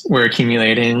receipts were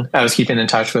accumulating. I was keeping in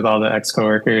touch with all the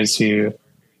ex-coworkers who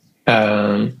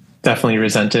definitely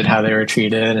resented how they were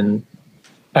treated. And,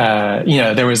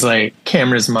 there was like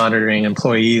cameras monitoring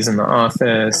employees in the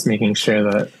office, making sure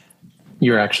that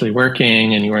you were actually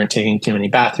working and you weren't taking too many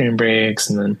bathroom breaks.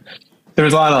 And then there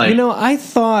was a lot of like, I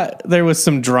thought there was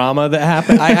some drama that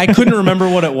happened. I couldn't remember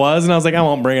what it was. And I was like, I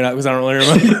won't bring it up because I don't really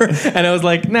remember. And I was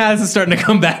like, nah, this is starting to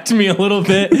come back to me a little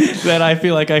bit, that I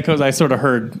feel like I sort of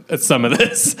heard some of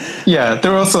this. Yeah.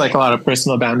 There were also like a lot of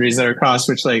personal boundaries that are crossed,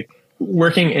 which like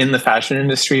working in the fashion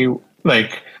industry,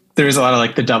 like there's a lot of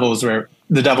like the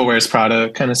devil wears Prada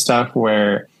kind of stuff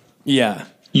where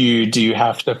you do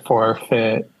have to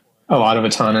forfeit a lot of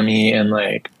autonomy and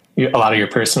like a lot of your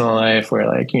personal life where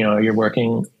like, you're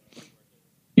working,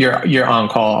 you're on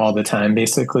call all the time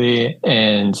basically.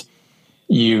 And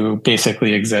you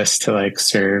basically exist to like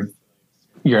serve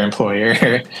your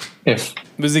employer. If it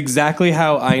was exactly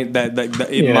how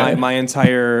my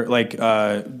entire like,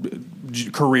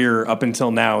 career up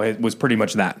until now, it was pretty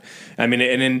much that. I mean,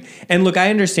 and look, I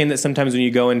understand that sometimes when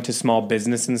you go into small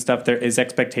business and stuff, there is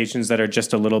expectations that are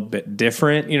just a little bit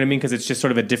different, you know what I mean? Because it's just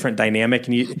sort of a different dynamic,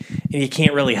 and you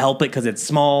can't really help it because it's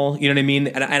small, you know what I mean?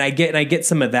 And I get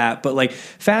some of that, but like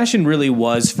fashion really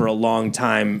was for a long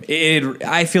time.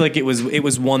 I feel like it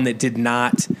was one that did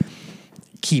not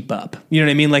keep up, you know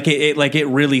what I mean? Like it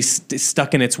really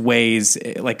stuck in its ways,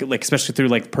 like especially through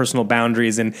like personal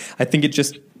boundaries. And I think it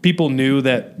just, people knew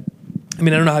that. I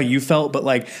mean, I don't know how you felt, but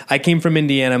like I came from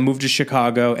Indiana, moved to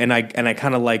Chicago, and I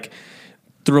kind of like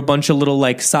through a bunch of little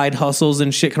like side hustles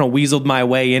and shit, kind of weaseled my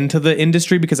way into the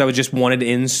industry because I was just wanted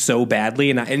in so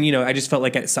badly. And I just felt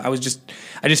like I just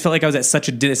felt like I was at such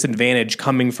a disadvantage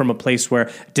coming from a place where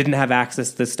I didn't have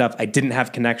access to this stuff. I didn't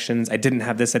have connections. I didn't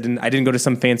have this. I didn't go to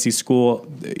some fancy school,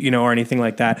 or anything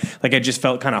like that. Like I just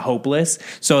felt kind of hopeless.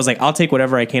 So I was like, I'll take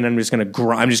whatever I can. I'm just going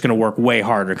to work way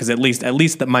harder. Cause at least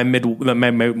that my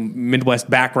Midwest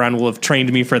background will have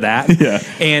trained me for that. Yeah.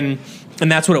 And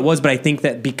that's what it was. But I think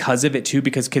that because of it too,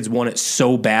 because kids want it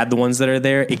so bad, the ones that are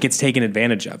there, it gets taken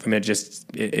advantage of. I mean, it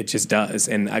just does.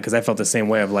 And because I felt the same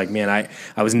way of like, man,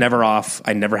 I was never off.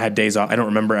 I never had days off. I don't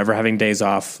remember ever having days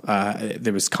off.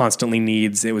 There was constantly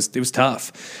needs. It was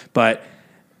tough, but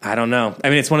I don't know. I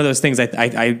mean, it's one of those things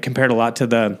I compared a lot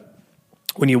to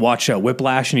when you watch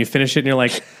Whiplash and you finish it and you're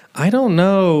like, I don't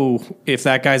know if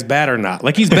that guy's bad or not.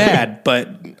 Like he's bad, but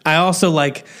I also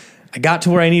like, I got to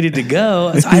where I needed to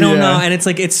go. So I don't know. And it's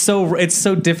like, it's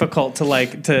so difficult to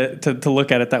like, to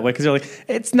look at it that way. Cause you're like,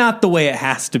 it's not the way it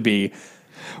has to be.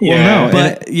 Yeah. Well, no,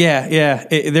 but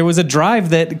there was a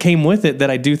drive that came with it that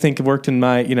I do think worked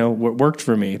worked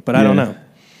for me, but I don't know.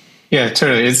 Yeah,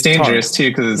 totally. It's dangerous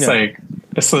too. Cause it's like,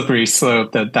 a slippery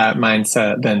slope that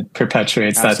mindset then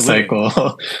perpetuates Absolutely. that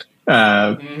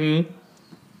cycle.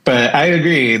 But I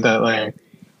agree that like,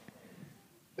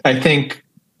 I think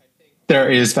there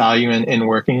is value in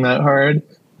working that hard.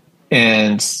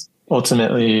 And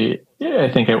ultimately, I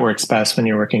think it works best when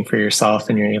you're working for yourself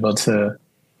and you're able to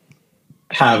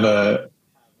have a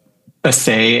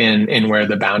say in where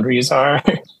the boundaries are.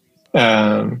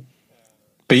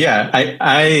 But yeah,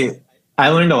 I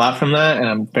learned a lot from that, and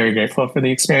I'm very grateful for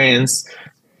the experience.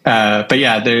 But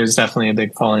yeah, there's definitely a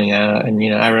big falling out, and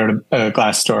I wrote a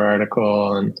Glassdoor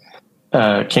article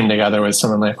and came together with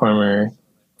some of my former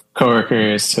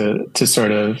coworkers to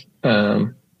sort of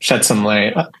shed some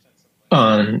light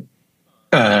on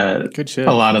Good shit.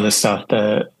 a lot of the stuff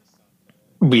that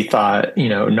we thought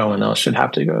no one else should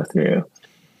have to go through.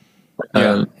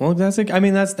 Yeah. Well, that's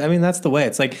the way.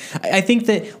 It's like I think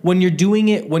that when you're doing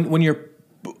it,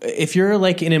 if you're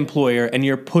like an employer and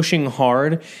you're pushing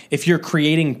hard, if you're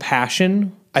creating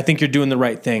passion, I think you're doing the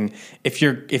right thing. If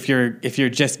you're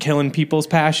just killing people's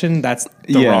passion, that's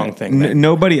the wrong thing.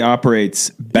 Nobody operates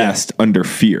best under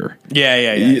fear.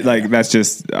 Yeah. Like that's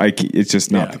just it's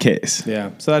just not the case.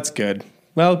 Yeah. So that's good.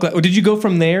 Well, did you go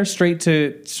from there straight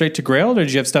to Grail, or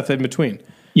did you have stuff in between?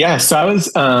 Yeah, so I was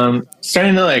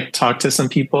starting to like talk to some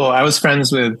people. I was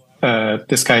friends with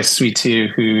this guy Sweet Two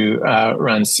who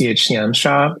runs CHCM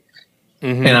shop,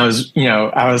 and I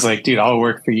was like, dude, I'll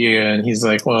work for you. And he's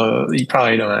like, well, you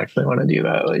probably don't actually want to do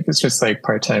that. Like, it's just like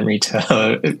part-time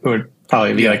retail. It would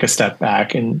probably be like a step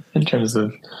back in terms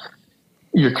of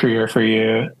your career for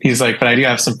you. He's like, but I do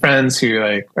have some friends who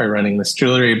like are running this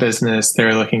jewelry business.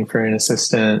 They're looking for an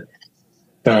assistant.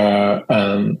 So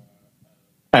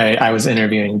I was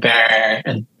interviewing there,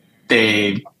 and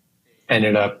they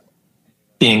ended up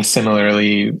being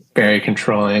similarly very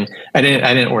controlling. I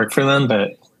didn't work for them,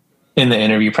 but in the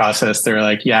interview process, they were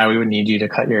like, yeah, we would need you to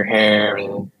cut your hair,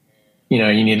 and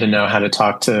you need to know how to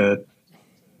talk to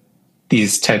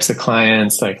these types of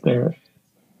clients. Like, they're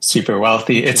super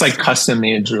wealthy. It's like custom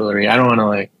made jewelry. I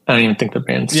don't even think the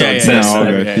brand still exists.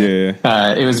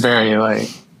 It was very like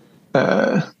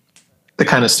the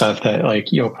kind of stuff that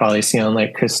like you'll probably see on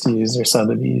like Christie's or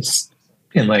Sotheby's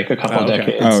in like a couple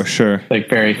decades. Oh, sure. Like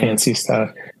very fancy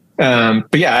stuff.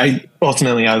 But yeah, I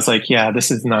was like, yeah,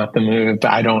 this is not the move,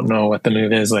 but I don't know what the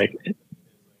move is. Like,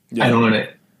 I don't want to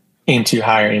aim too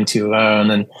high or aim too low. And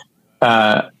then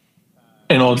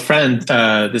an old friend,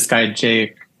 this guy,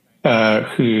 Jake,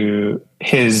 who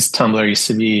his Tumblr used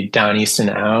to be Down East and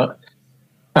Out.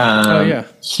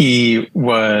 He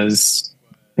was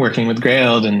working with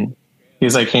Grailed, and he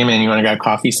was like, hey man, you want to grab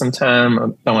coffee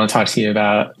sometime? I want to talk to you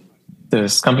about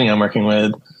this company I'm working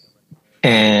with.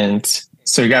 And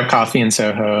so we grabbed coffee in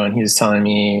Soho, and he was telling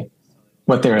me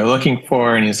what they were looking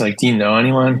for. And he was like, do you know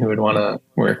anyone who would want to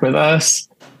work with us?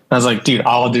 I was like, dude,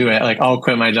 I'll do it. Like, I'll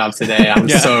quit my job today. I'm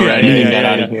so ready to get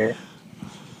out of here.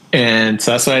 And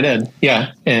so that's what I did.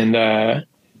 Yeah. And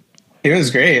it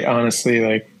was great, honestly.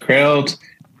 Like, Grailed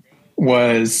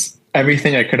was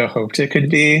everything I could have hoped it could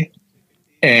be.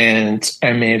 And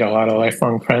I made a lot of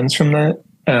lifelong friends from that.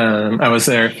 I was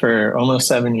there for almost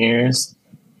 7 years.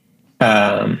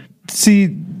 See,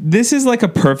 this is like a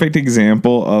perfect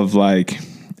example of like,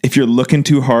 if you're looking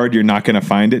too hard, you're not going to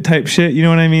find it type shit. You know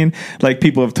what I mean? Like,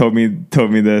 people have told me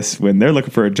this when they're looking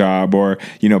for a job, or,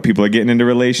 people are getting into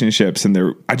relationships and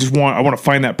I want to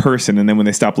find that person. And then when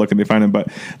they stop looking, they find them. But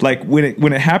like when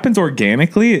it happens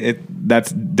organically,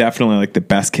 that's definitely like the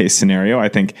best case scenario. I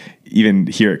think even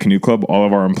here at Canoe Club, all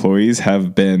of our employees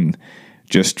have been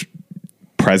just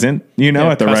present,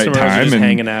 at the right time, and and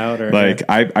hanging out. Or, like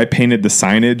I painted the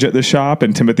signage at the shop,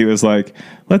 and Timothy was like,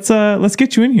 let's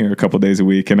get you in here a couple days a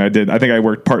week. And I did. I think I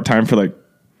worked part-time for like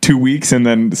 2 weeks and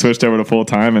then switched over to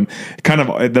full-time, and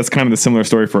that's kind of the similar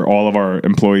story for all of our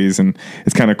employees, and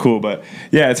it's kind of cool. But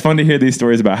yeah, it's fun to hear these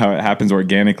stories about how it happens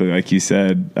organically. Like you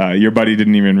said, your buddy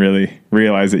didn't even really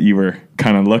realize that you were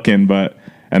kind of looking,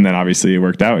 and then obviously it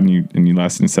worked out, and you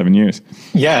lasted 7 years.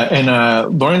 Yeah,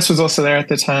 and Lawrence was also there at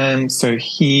the time. So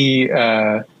he,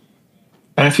 I don't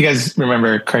know if you guys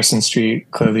remember Carson Street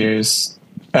Clothiers.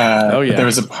 There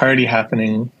was a party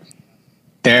happening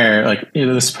there. Like, this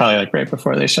was probably like right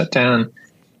before they shut down.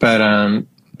 But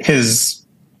his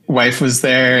wife was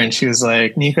there, and she was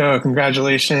like, Nico,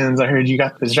 congratulations. I heard you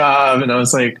got this job. And I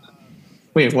was like,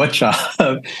 wait, what job?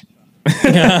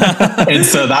 And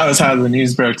so that was how the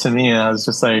news broke to me. And I was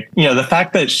just like, the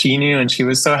fact that she knew and she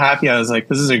was so happy, I was like,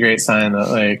 this is a great sign that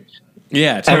like,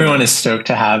 everyone is stoked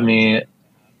to have me,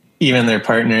 even their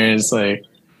partners. Like,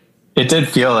 it did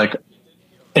feel like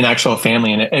an actual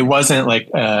family, and it wasn't like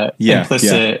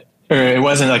implicit or it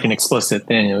wasn't like an explicit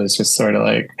thing. It was just sort of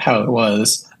like how it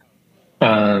was.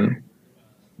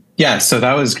 Yeah, so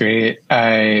that was great.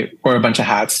 I wore a bunch of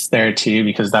hats there too,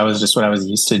 because that was just what I was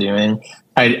used to doing.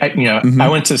 I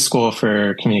went to school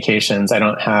for communications. I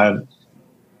don't have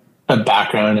a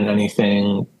background in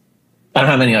anything. I don't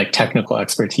have any like technical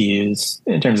expertise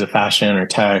in terms of fashion or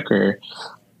tech, or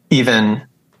even,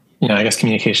 I guess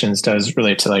communications does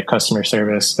relate to like customer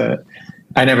service, but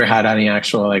I never had any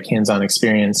actual like hands-on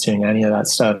experience doing any of that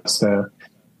stuff. So,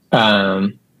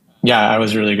 yeah, I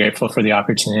was really grateful for the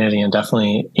opportunity, and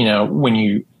definitely, when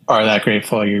you are that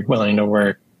grateful, you're willing to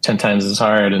work 10 times as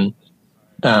hard. And,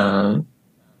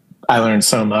 I learned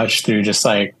so much through just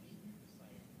like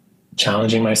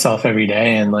challenging myself every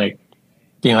day and like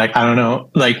being like, I don't know,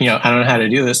 like, I don't know how to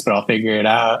do this, but I'll figure it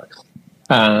out.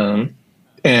 And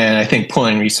I think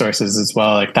pulling resources as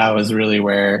well, like that was really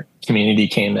where community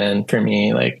came in for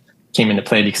me, like came into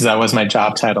play, because that was my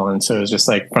job title. And so it was just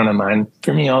like front of mind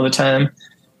for me all the time.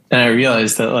 And I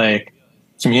realized that like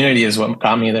community is what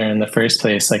got me there in the first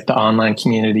place. Like the online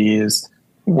communities,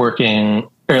 working,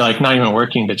 or like not even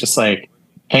working, but just like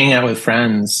hanging out with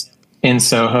friends in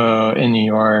Soho, in New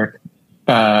York,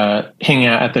 hanging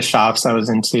out at the shops I was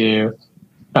into,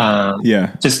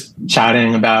 just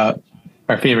chatting about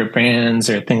our favorite brands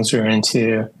or things we were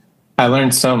into. I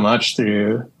learned so much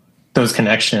through those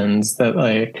connections that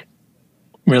like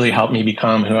really helped me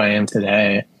become who I am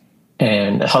today,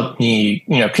 and helped me,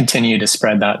 continue to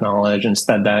spread that knowledge and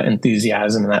spread that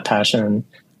enthusiasm and that passion,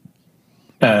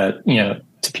 to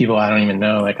people I don't even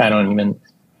know. Like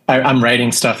I'm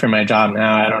writing stuff for my job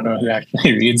now. I don't know who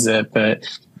actually reads it, but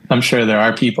I'm sure there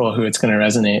are people who it's going to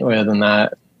resonate with. And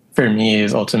that for me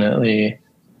is ultimately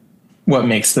what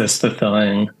makes this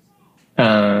fulfilling.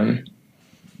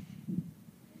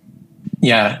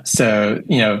 Yeah. So,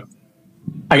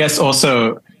 I guess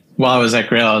also while I was at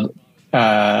Grailed,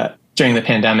 during the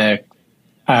pandemic,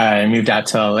 I moved out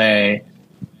to LA.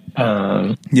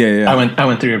 I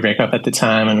went through a breakup at the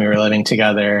time, and we were living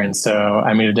together. And so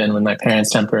I moved in with my parents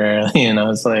temporarily, and I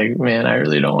was like, man, I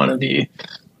really don't want to be,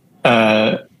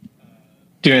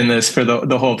 doing this for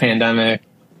the whole pandemic.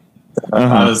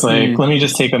 I was like, let me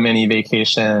just take a mini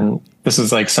vacation. This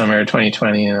was like summer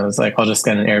 2020. And I was like, I'll just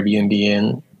get an Airbnb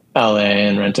in LA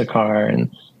and rent a car and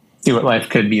see what life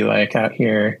could be like out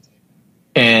here.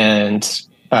 And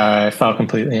I fell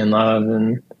completely in love,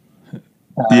 and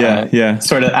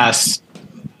sort of asked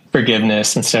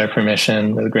forgiveness instead of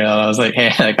permission with Grail. I was like,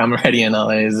 hey, like I'm already in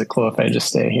LA. Is it cool if I just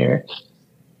stay here?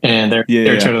 And they're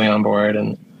totally on board.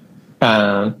 And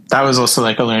that was also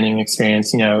like a learning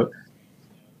experience.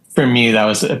 For me, that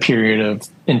was a period of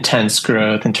intense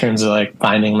growth in terms of like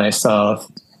finding myself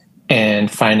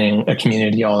and finding a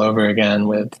community all over again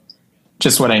with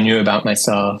just what I knew about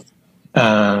myself.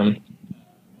 I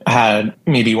had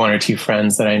maybe one or two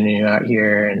friends that I knew out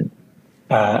here, and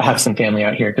I have some family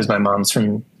out here because my mom's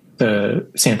from the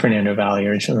San Fernando Valley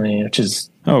originally, which is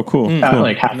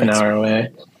like half an hour away.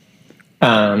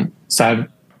 So I have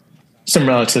some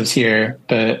relatives here,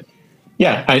 but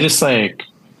yeah, I just like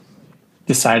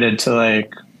decided to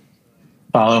like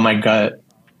follow my gut,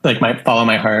 like follow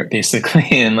my heart basically,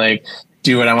 and like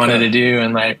do what I wanted to do.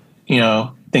 And like,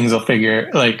 things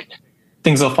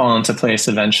will fall into place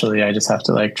eventually. I just have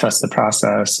to like trust the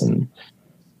process. And,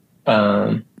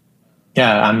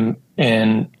 I'm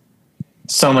in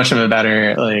so much of a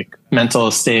better like mental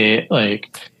state,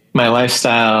 like my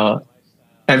lifestyle,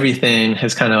 everything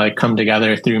has kind of like come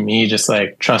together through me just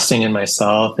like trusting in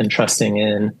myself and trusting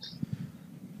in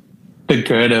the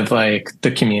good of like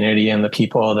the community and the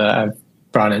people that I've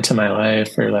brought into my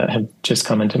life, or that have just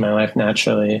come into my life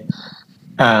naturally.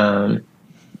 I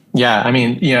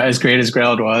mean, as great as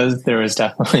Grailed was, there was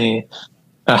definitely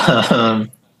a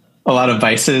lot of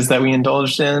vices that we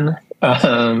indulged in.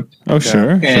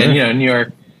 Sure. And, New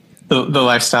York, the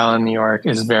lifestyle in New York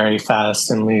is very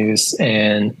fast and loose.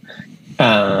 And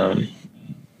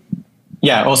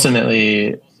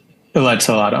ultimately it led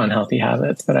to a lot of unhealthy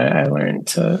habits that I learned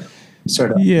to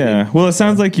sort of. Yeah. Well, it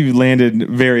sounds like you landed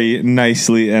very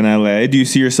nicely in LA. Do you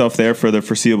see yourself there for the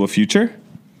foreseeable future?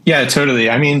 Yeah, totally.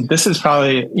 I mean, this is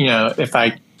probably, if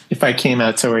I came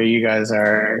out to where you guys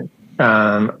are,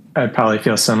 I'd probably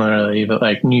feel similarly, but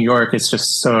like New York is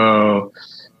just so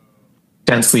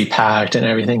densely packed and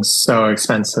everything's so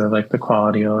expensive, like the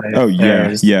quality of life. Oh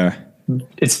yeah.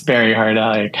 It's very hard to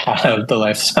like have the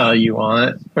lifestyle you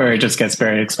want, or it just gets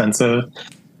very expensive.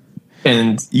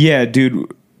 And yeah,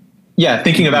 dude. Yeah.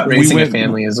 Thinking about raising a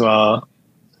family as well.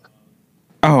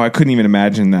 Oh, I couldn't even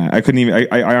imagine that.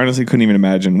 I honestly couldn't even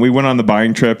imagine. We went on the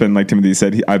buying trip, and like Timothy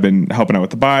said, I've been helping out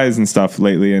with the buys and stuff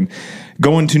lately, and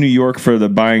going to New York for the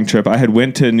buying trip. I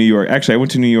went to New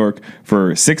York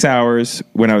for 6 hours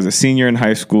when I was a senior in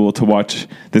high school to watch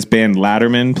this band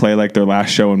Latterman play like their last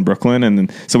show in Brooklyn. And then,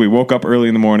 so we woke up early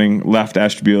in the morning, left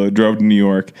Ashtabula, drove to New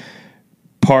York,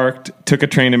 parked, took a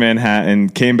train to Manhattan,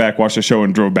 came back, watched the show,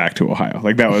 and drove back to Ohio.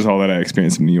 Like, that was all that I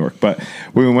experienced in New York. But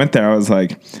when we went there, I was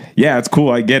like, yeah, it's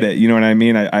cool. I get it. You know what I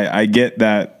mean? I get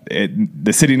that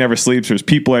the city never sleeps. There's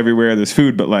people everywhere. There's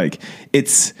food. But, like,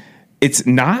 it's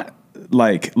not,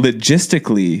 like,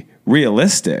 logistically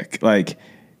realistic. Like,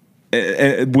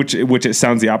 which it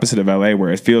sounds the opposite of LA,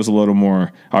 where it feels a little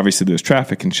more, obviously there's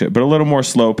traffic and shit, but a little more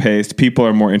slow paced. People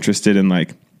are more interested in,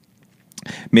 like,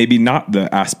 maybe not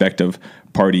the aspect of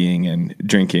partying and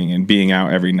drinking and being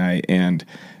out every night and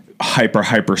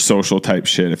hyper social type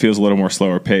shit. It feels a little more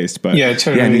slower paced, but yeah,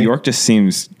 totally. New York just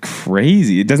seems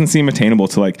crazy. It doesn't seem attainable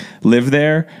to like live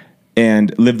there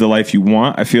and live the life you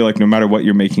want. I feel like no matter what,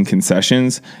 you're making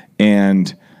concessions,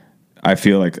 and I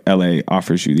feel like LA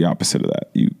offers you the opposite of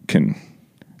that. You can,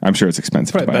 I'm sure it's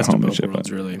expensive to buy a home and shit,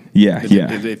 worlds, really. Yeah.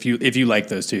 If you like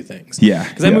those two things. Yeah.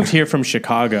 Because I moved here from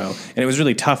Chicago, and it was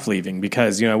really tough leaving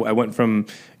because, you know, I went from,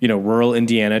 you know, rural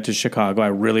Indiana to Chicago. I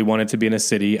really wanted to be in a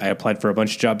city. I applied for a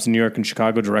bunch of jobs in New York and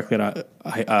Chicago directly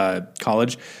at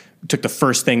college. Took the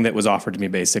first thing that was offered to me,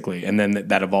 basically, and then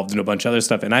that evolved into a bunch of other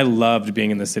stuff. And I loved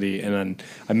being in the city, and then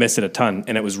I miss it a ton.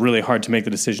 And it was really hard to make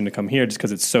the decision to come here just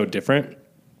because it's so different.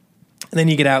 And then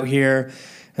you get out here,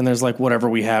 and there's like whatever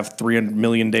we have, 300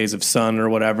 million days of sun or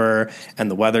whatever,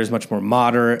 and the weather's much more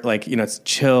moderate. Like, you know, it's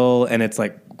chill and it's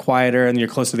like quieter, and you're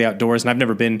close to the outdoors. And I've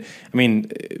never been, I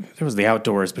mean, there was the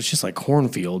outdoors, but it's just like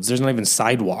cornfields. There's not even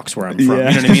sidewalks where I'm from. Yeah.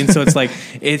 You know what I mean? So it's like,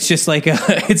 it's just like,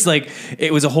 it's like,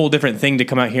 it was a whole different thing to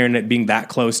come out here and it being that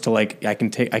close to like, I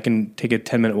can take a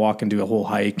 10-minute walk and do a whole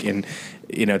hike, and,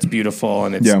 you know, it's beautiful,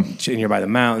 and it's and you're by the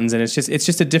mountains, and it's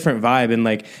just a different vibe. And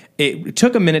like, it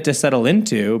took a minute to settle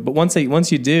into, but once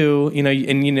you do, you know,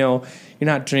 and you know, you're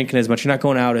not drinking as much, you're not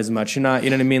going out as much, you're not, you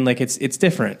know what I mean? Like, it's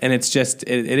different, and it's just,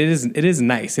 it is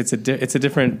nice. It's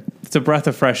a breath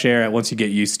of fresh air once you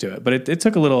get used to it. But it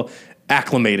took a little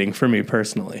acclimating for me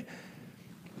personally.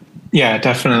 Yeah,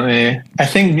 definitely. I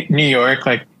think New York,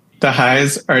 like, the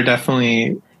highs are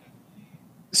definitely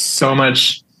so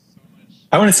much,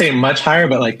 I wouldn't say much higher,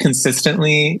 but like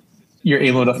consistently you're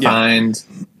able to find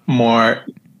more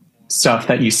stuff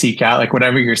that you seek out. Like,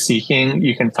 whatever you're seeking,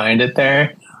 you can find it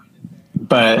there.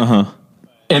 But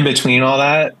in between all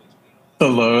that, the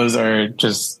lows are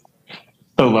just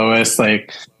the lowest.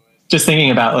 Like, just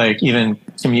thinking about like even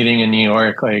commuting in New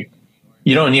York, like,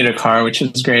 you don't need a car, which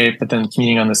is great, but then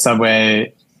commuting on the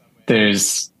subway,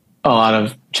 there's a lot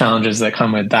of challenges that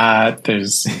come with that.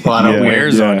 There's a lot of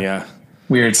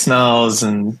weird smells,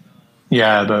 and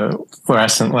the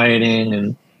fluorescent lighting,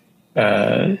 and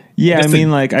I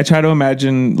mean, like, I try to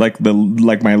imagine like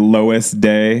my lowest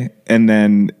day, and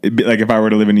then like if I were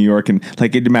to live in New York, and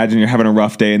like imagine you're having a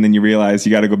rough day, and then you realize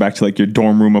you got to go back to like your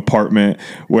dorm room apartment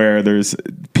where there's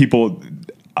people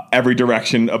every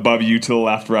direction, above you, to the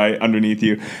left, right, underneath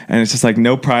you, and it's just like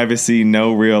no privacy,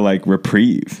 no real like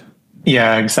reprieve.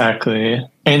 Yeah, exactly.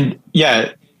 And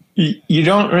you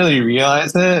don't really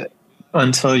realize it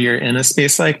until you're in a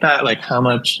space like that, like how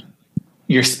much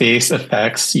your space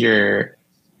affects your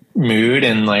mood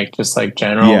and like just like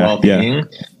general well-being.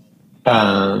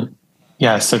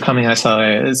 So coming out to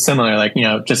LA is similar, like, you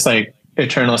know, just like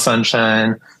eternal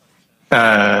sunshine.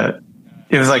 It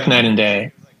was like night and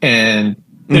day. And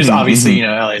there's obviously, you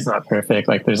know, LA is not perfect.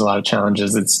 Like, there's a lot of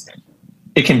challenges.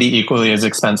 It can be equally as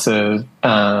expensive.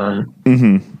 I've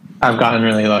gotten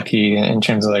really lucky in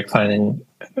terms of like finding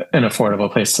an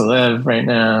affordable place to live right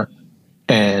now.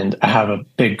 And I have a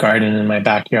big garden in my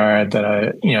backyard that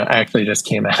I actually just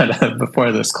came out of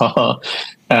before this call.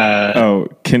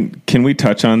 Can we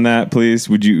touch on that, please?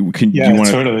 Do you want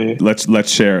to, totally.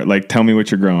 Let's share it. Like, tell me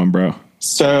what you're growing, bro.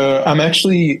 So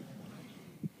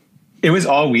it was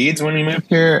all weeds when we moved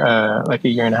here, like a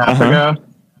year and a half ago.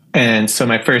 And so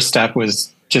my first step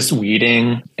was just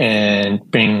weeding and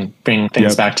bring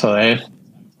things back to life.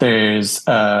 There's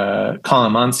a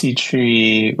calamansi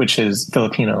tree, which is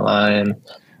Filipino lime.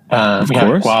 We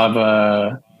have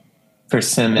guava,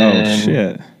 persimmon. Oh,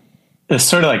 shit. It's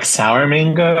sort of like sour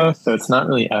mango, so it's not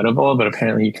really edible, but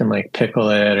apparently you can like pickle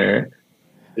it or.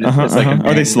 Are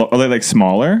they like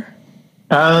smaller?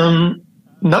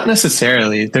 Not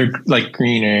necessarily. They're like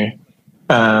greener.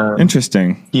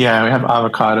 Interesting. Yeah, we have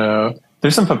avocado.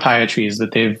 There's some papaya trees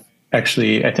that they've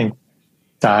actually, I think,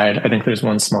 died. I think there's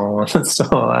one small one that's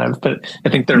still alive, but I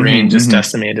think the rain just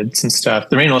decimated some stuff.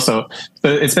 The rain also,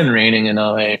 it's been raining in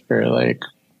LA for like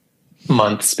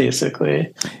months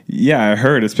basically. Yeah, I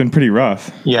heard it's been pretty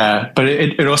rough. Yeah, but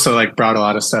it also like brought a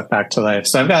lot of stuff back to life.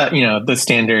 So I've got, the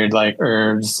standard like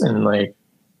herbs and like,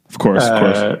 of course.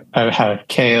 I have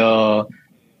kale,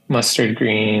 mustard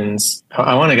greens.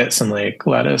 I want to get some like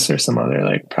lettuce or some other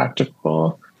like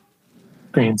practical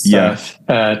green stuff.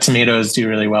 Yeah. Tomatoes do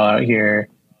really well out here.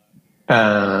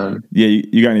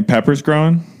 You got any peppers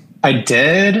growing? I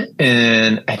did,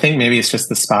 and I think maybe it's just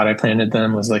the spot I planted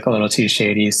them was like a little too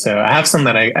shady. So I have some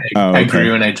that I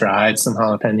grew and I dried, some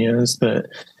jalapenos, but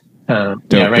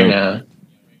right now,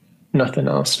 nothing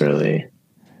else really.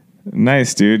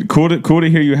 Nice, dude. Cool to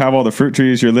hear you have all the fruit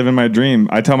trees. You're living my dream.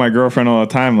 I tell my girlfriend all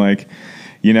the time, like,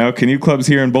 canoe clubs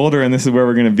here in Boulder, and this is where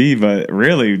we're going to be. But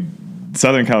really,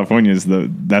 Southern California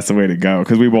that's the way to go,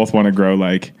 because we both want to grow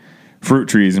like fruit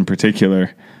trees in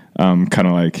particular. Kind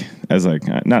of like as like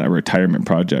not a retirement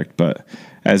project, but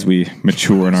as we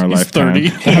mature in our lifetime. 30.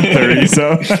 I'm 30,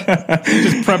 so just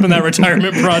prepping that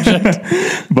retirement project.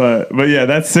 But yeah,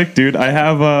 that's sick, dude. I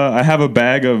have a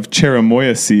bag of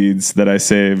cherimoya seeds that I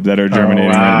saved that are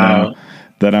germinating right now.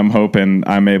 That I'm hoping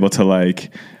I'm able to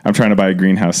I'm trying to buy a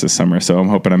greenhouse this summer, so I'm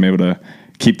hoping I'm able to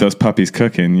keep those puppies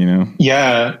cooking,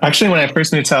 Yeah, actually, when I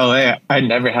first moved to LA, I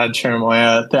never had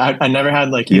cherimoya. I never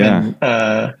had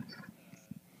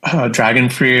dragon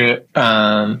fruit,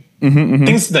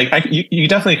 things like you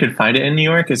definitely could find it in New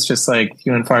York. It's just like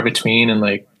few and far between, and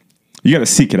like you got to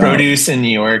seek it out. Produce in New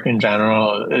York in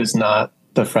general is not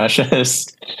the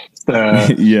freshest. So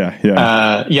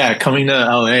coming to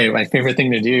LA, my favorite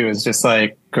thing to do is just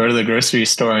like go to the grocery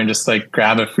store and just like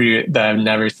grab a fruit that I've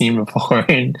never seen before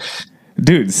and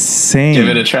dude, same. Give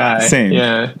it a try. Same.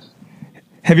 Yeah.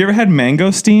 Have you ever had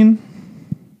mangosteen?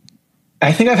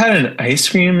 I think I've had an ice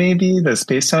cream maybe that's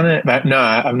based on it, but no,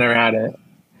 I've never had it.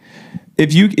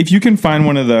 If you can find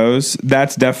one of those,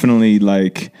 that's definitely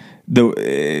like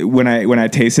when I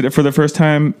tasted it for the first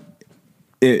time,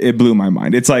 it blew my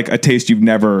mind. It's like a taste you've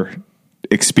never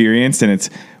experienced, and it's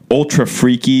ultra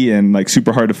freaky and like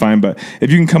super hard to find. But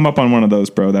if you can come up on one of those,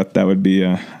 bro, that would be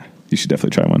you should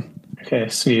definitely try one. Okay,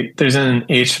 sweet. There's an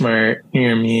H Mart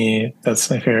near me. That's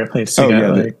my favorite place to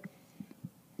get.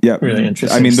 Yeah, really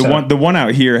interesting. I mean, the one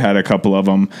out here had a couple of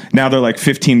them. Now they're like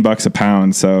 $15 a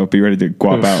pound, so be ready to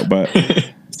guap out. But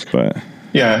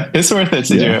yeah, it's worth it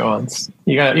to do it once.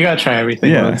 You got to try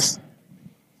everything once.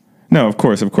 No, of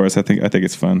course. I think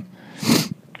it's fun.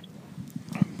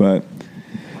 But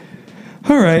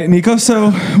all right, Nico.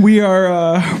 So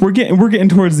we're getting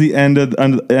towards the end of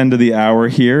the hour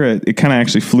here. It kind of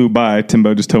actually flew by.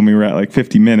 Timbo just told me we're at like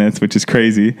 50 minutes, which is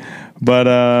crazy. But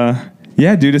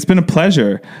yeah, dude, it's been a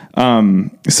pleasure.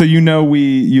 So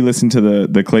you listen to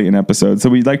the Clayton episode, so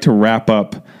we'd like to wrap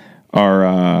up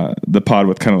our the pod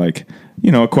with kind of like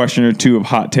a question or two of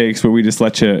hot takes where we just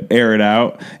let you air it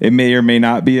out. It may or may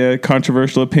not be a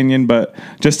controversial opinion, but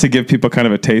just to give people kind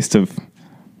of a taste of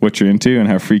what you're into and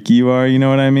how freaky you are. You know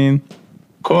what I mean?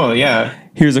 Cool. Yeah.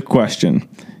 Here's a question.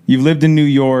 You've lived in New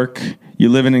York.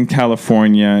 You're living in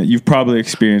California. You've probably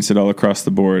experienced it all across the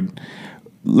board.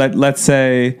 Let's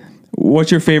say,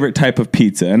 what's your favorite type of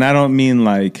pizza? And I don't mean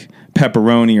like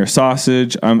pepperoni or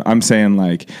sausage. I'm saying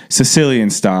like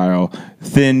Sicilian style,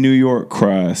 thin New York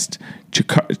crust,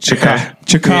 Chicago. Yeah.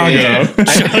 Chicago.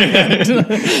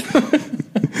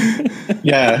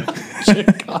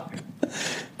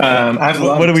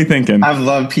 What are we thinking? I've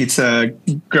loved pizza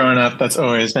growing up. That's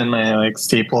always been my like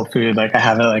staple food. Like I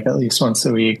have it like at least once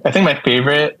a week. I think my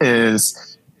favorite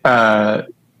is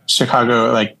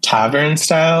Chicago like tavern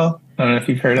style. I don't know if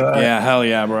you've heard of that. Yeah, hell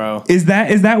yeah, bro. Is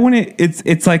that when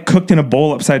it's like cooked in a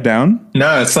bowl upside down?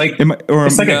 No, it's like a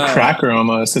cracker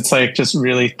almost. It's like just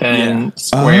really thin,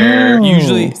 square. Oh.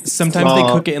 Usually, sometimes they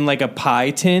cook it in like a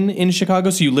pie tin in Chicago,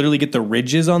 so you literally get the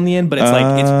ridges on the end, but it's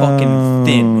like it's fucking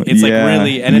thin. It's like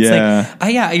really, and it's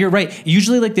like you're right.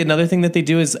 Usually, like another thing that they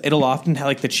do is it'll often have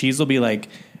like the cheese will be like.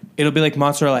 It'll be like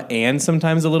mozzarella and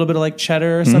sometimes a little bit of like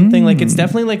cheddar or something. Like it's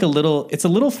definitely like it's a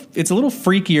little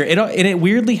freakier. It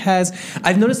weirdly has.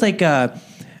 I've noticed like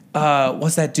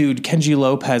what's that dude Kenji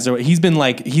Lopez or he's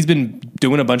been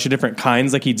doing a bunch of different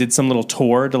kinds. Like he did some little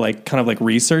tour to like kind of like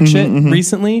research it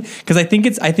recently because I think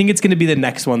it's going to be the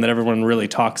next one that everyone really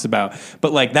talks about.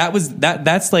 But like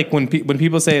that's like when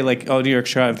people say like New York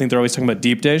Chicago, I think they're always talking about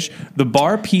deep dish. The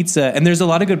bar pizza, and there's a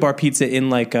lot of good bar pizza in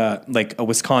like a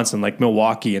Wisconsin, like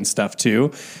Milwaukee and stuff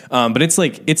too. But it's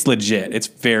legit. It's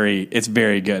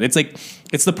very good.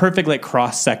 It's the perfect like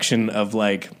cross section of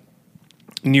like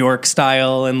New York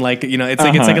style, and like, you know, it's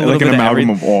like a little like bit an amalgam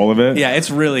of of all of it. Yeah,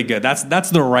 it's really good. That's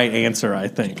the right answer, I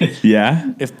think.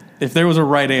 Yeah. If there was a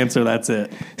right answer, that's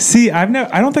it. See, I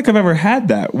don't think I've ever had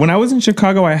that. When I was in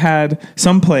Chicago, I had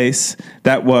some place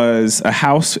that was a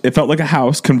house. It felt like a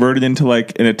house converted into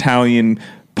like an Italian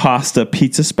pasta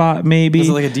pizza spot, maybe. Was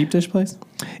it like a deep dish place?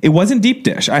 It wasn't deep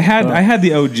dish. I had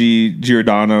the OG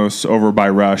Giordano's over by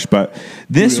Rush, but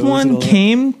this one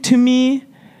came to me.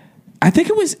 I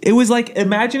think it was like,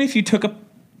 imagine if you took a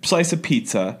slice of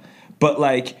pizza, but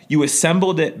like you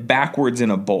assembled it backwards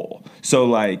in a bowl. So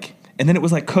like, and then it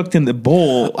was like cooked in the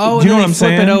bowl. Oh, do you know what I'm flip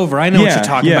saying? It over. I know what you're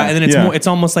talking about. And then it's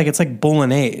almost like it's like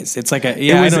bolognese. It's like I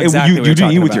know exactly you what you're didn't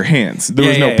talking eat with about. your hands. There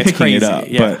was no picking it up,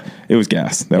 but it was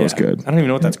gas. That was good. I don't even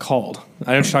know what that's called.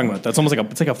 I know what you're talking about. That's almost like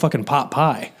it's like a fucking pot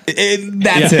pie.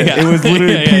 That's it. It was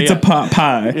literally pizza pot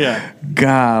pie. Yeah.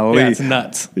 Golly. Yeah, it's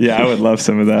nuts. Yeah, I would love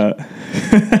some of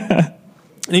that.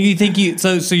 And you think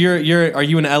so are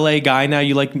you an LA guy now?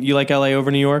 You like LA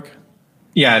over New York?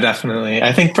 Yeah, definitely.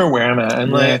 I think for where I'm at,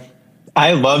 and like,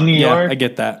 I love New York. I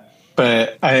get that,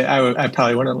 but I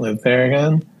probably wouldn't live there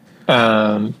again.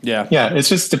 It's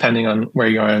just depending on where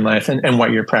you are in life and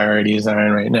what your priorities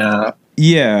are right now.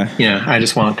 Yeah, I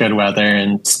just want good weather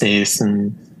and space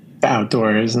and the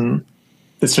outdoors, and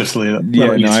it's just a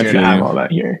little easier to have all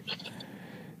that here.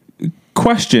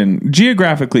 Question,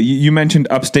 geographically, you mentioned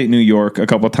upstate New York a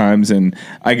couple times, and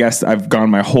I guess I've gone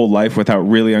my whole life without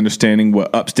really understanding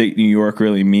what upstate New York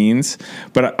really means.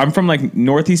 But I'm from like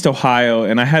Northeast Ohio,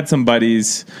 and I had some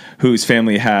buddies whose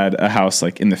family had a house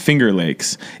like in the Finger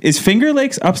Lakes. Is Finger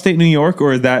Lakes upstate New York,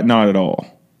 or is that not at all?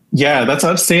 Yeah, that's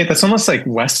upstate. That's almost like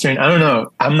Western. I don't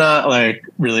know. I'm not like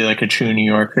really like a true New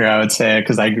Yorker, I would say,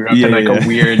 because I grew up in like a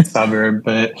weird suburb.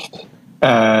 But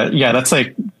that's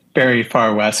like very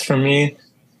far west from me.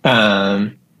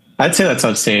 I'd say that's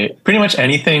upstate. Pretty much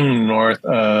anything north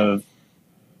of.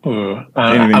 I'm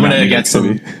gonna get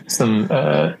some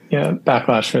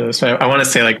backlash for this. I want to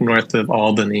say like north of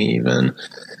Albany, even.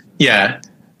 Yeah.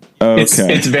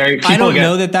 Okay. It's very. I don't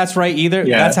know that that's right either.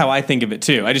 Yeah. That's how I think of it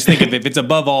too. I just think if it's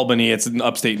above Albany, it's in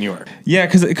upstate New York. Yeah,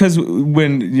 because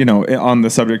when on the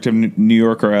subject of New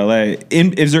York or LA,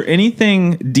 is there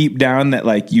anything deep down that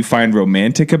like you find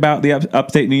romantic about the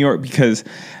upstate New York? Because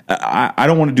I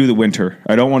don't want to do the winter.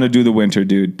 I don't want to do the winter,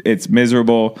 dude. It's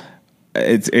miserable.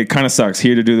 It kind of sucks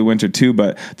here to do the winter too.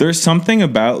 But there's something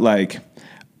about like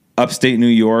upstate New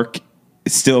York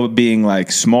still being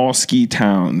like small ski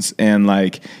towns and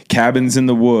like cabins in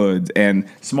the woods and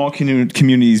small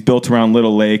communities built around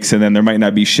little lakes, and then there might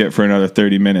not be shit for another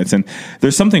 30 minutes. And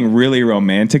there's something really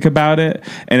romantic about it.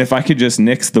 And if I could just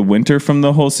nix the winter from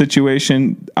the whole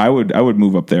situation, I would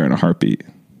move up there in a heartbeat.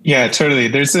 Yeah, totally.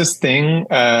 There's this thing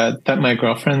that my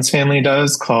girlfriend's family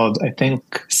does called, I think,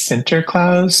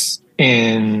 Sinterklaas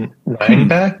in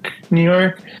Rhinebeck, New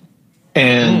York.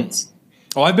 And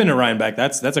Oh, I've been to Rhinebeck.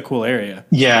 That's a cool area.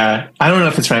 Yeah, I don't know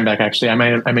if it's Rhinebeck actually. I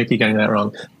might be getting that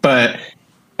wrong. But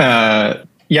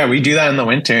we do that in the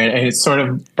winter, and it sort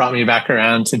of brought me back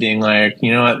around to being like,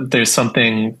 you know what? There's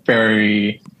something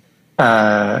very,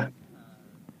 I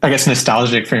guess,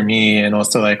 nostalgic for me, and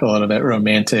also like a little bit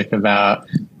romantic about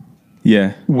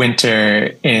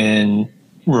winter in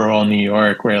rural New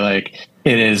York, where like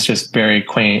it is just very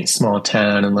quaint, small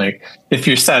town, and like if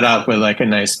you're set up with like a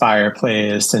nice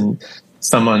fireplace and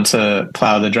someone to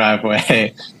plow the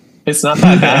driveway, it's not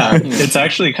that bad. It's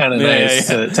actually kind of nice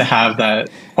to have that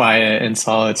quiet and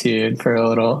solitude for a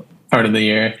little part of the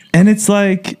year. And it's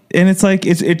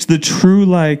the true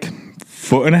like 1.5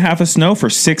 foot of snow for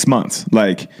 6 months,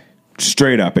 like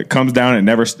straight up. It comes down and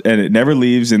it never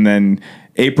leaves, and then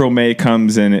April, May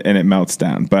comes and it melts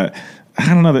down. But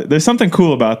I don't know. There's something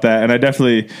cool about that, and I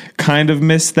definitely kind of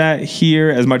miss that here.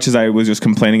 As much as I was just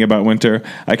complaining about winter,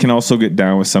 I can also get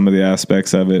down with some of the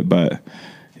aspects of it. But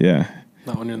yeah,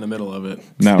 not when you're in the middle of it.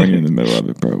 Not when you're in the middle of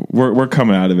it, bro. We're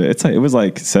coming out of it. It was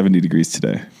like 70 degrees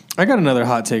today. I got another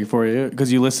hot take for you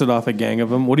because you listed off a gang of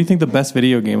them. What do you think the best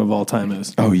video game of all time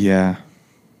is? Oh yeah.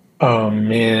 Oh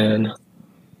man.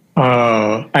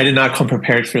 Oh, I did not come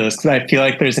prepared for this because I feel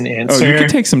like there's an answer. Oh, you can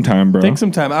take some time, bro. Take some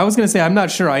time. I was gonna say I'm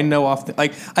not sure. I know off. I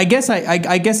guess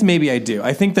maybe I do.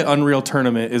 I think the Unreal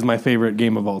Tournament is my favorite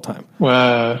game of all time.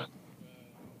 Damn.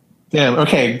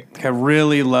 Okay. I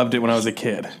really loved it when I was a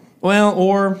kid. Well,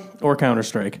 or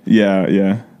Counter-Strike.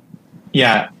 Yeah.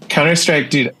 Counter-Strike,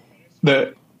 dude.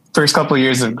 The first couple of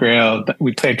years of Grail,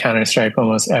 we played Counter-Strike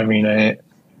almost every night.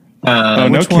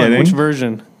 No kidding. Which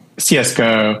version?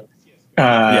 CS:GO.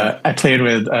 I played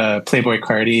with Playboy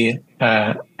Cardi.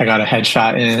 I got a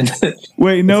headshot in.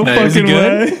 Wait, no fucking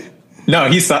way. No,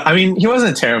 he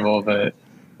wasn't terrible, but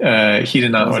he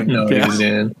did not know what he was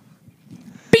doing.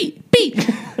 Beep.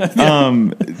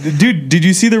 Dude, did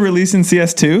you see the release in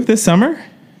CS2 this summer?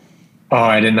 Oh,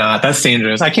 I did not. That's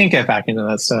dangerous. I can't get back into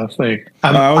that stuff. Like,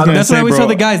 that's what I always tell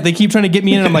the guys. They keep trying to get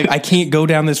me in, and I'm like, I can't go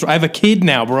down this. I have a kid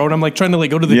now, bro, and I'm like trying to like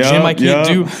go to the gym. I can't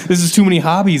do. This is too many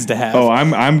hobbies to have. Oh,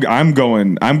 I'm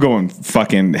going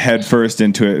fucking head first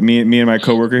into it. Me and my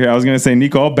coworker here. I was gonna say,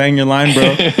 Nico, I'll bang your line,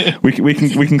 bro. we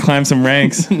can climb some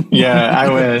ranks. Yeah, I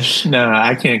wish. No,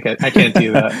 I can't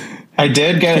do that. I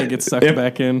did get sucked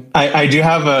back in. I do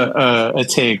have a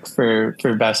take for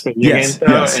best video game though.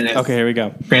 Yes. And Okay, here we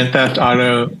go. Grand Theft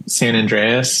Auto San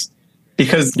Andreas,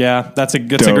 because that's a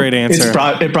great answer.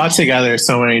 It brought together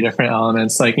so many different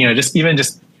elements, like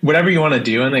just whatever you want to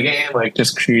do in the game, like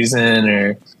just cruising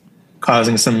or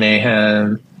causing some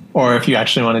mayhem, or if you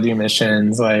actually want to do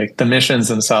missions, like the missions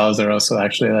themselves are also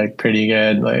actually like pretty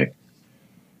good. Like,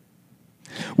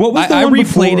 what was the I one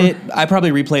replayed before? it. I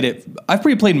probably replayed it. I've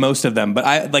replayed most of them,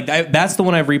 but that's the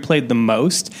one I've replayed the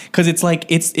most because it's like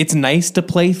it's nice to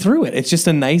play through it. It's just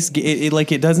a nice.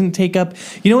 It doesn't take up.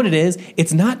 You know what it is?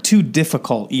 It's not too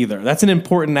difficult either. That's an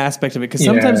important aspect of it because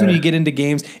sometimes when you get into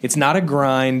games, it's not a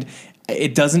grind.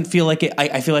 It doesn't feel like it.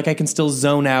 I feel like I can still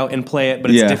zone out and play it,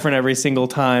 but it's different every single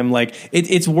time. Like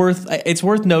it's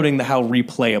worth noting how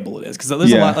replayable it is because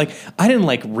there's a lot. Like I didn't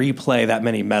like replay that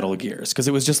many Metal Gears because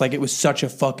it was just like it was such a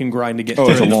fucking grind to get through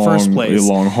in the first place. A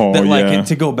long haul. That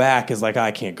to go back is like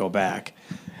I can't go back.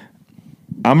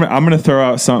 I'm gonna throw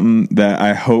out something that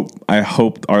I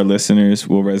hope our listeners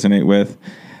will resonate with.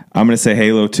 I'm going to say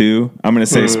Halo 2. I'm going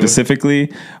to say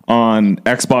specifically on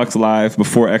Xbox Live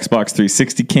before Xbox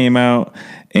 360 came out.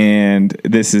 And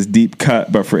this is deep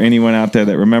cut, but for anyone out there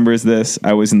that remembers this,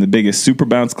 I was in the biggest Super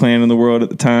Bounce clan in the world at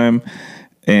the time.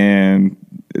 And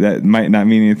that might not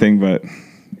mean anything, but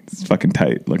it's fucking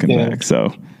tight looking back.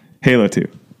 So Halo 2.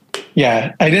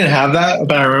 Yeah, I didn't have that,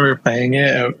 but I remember playing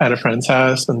it at a friend's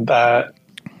house. And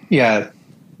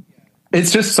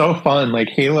it's just so fun.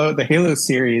 Like the Halo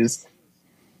series,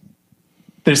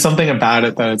 there's something about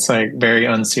it that it's like very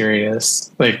unserious.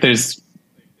 Like there's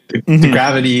the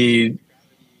gravity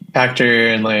factor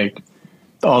and like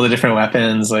all the different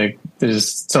weapons. Like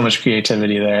there's so much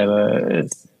creativity there that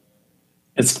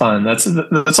it's fun. That's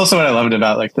also what I loved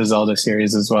about like the Zelda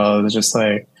series as well. It's just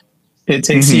like it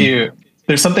takes you.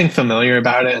 There's something familiar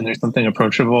about it, and there's something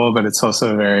approachable, but it's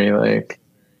also very like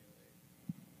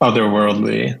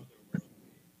otherworldly.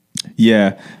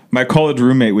 Yeah. My college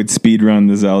roommate would speed run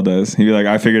the Zeldas. He'd be like,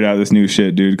 I figured out this new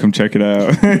shit, dude. Come check it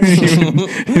out. And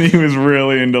he was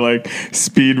really into like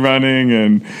speed running,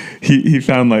 and he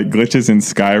found like glitches in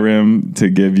Skyrim to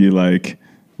give you like,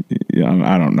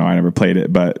 I don't know. I never played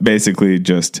it, but basically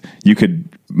just you could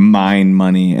mine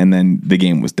money and then the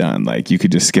game was done. Like you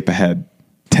could just skip ahead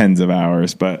tens of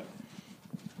hours, but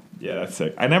yeah, that's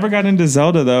sick. I never got into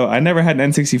Zelda though. I never had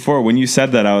an N64. When you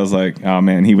said that, I was like, oh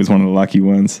man, he was one of the lucky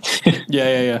ones.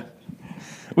 Yeah.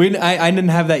 I didn't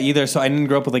have that either, so I didn't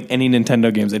grow up with like any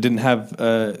Nintendo games. I didn't have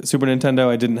Super Nintendo.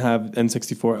 I didn't have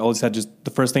N64. I always had just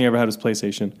the first thing I ever had was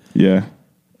PlayStation. Yeah,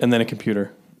 and then a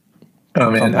computer. Oh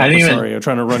man, I'm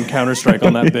trying to run Counter-Strike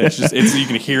on that bitch. You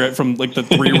can hear it from like the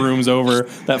 3 rooms over.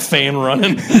 That fan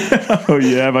running. Oh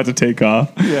yeah, about to take off.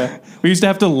 Yeah, we used to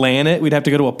have to LAN it. We'd have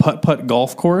to go to a putt-putt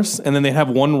golf course, and then they'd have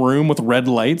one room with red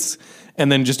lights, and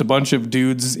then just a bunch of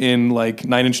dudes in like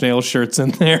 9 Inch Nails shirts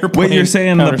in there. Wait, you're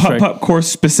saying the putt-putt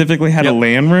course specifically had a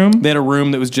LAN room? They had a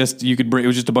room that was just it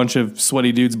was just a bunch of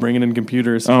sweaty dudes bringing in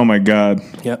computers. Oh my god!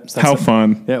 Yep, so how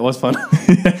fun! Yeah, it was fun.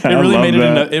 Yeah,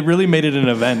 it really made it an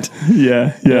event.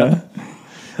 Yeah.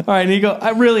 All right, Nico,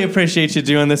 I really appreciate you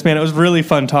doing this, man. It was really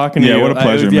fun talking to you. Yeah, what a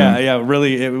pleasure, man. Yeah,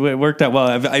 really, it worked out well.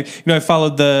 I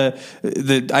followed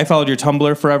I followed your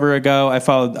Tumblr forever ago. I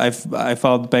followed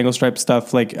the Bengal Stripe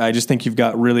stuff. Like, I just think you've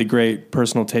got really great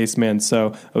personal taste, man. So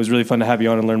it was really fun to have you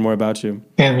on and learn more about you.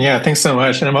 And yeah, thanks so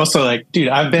much. And I'm also like, dude,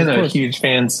 I've been a huge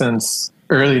fan since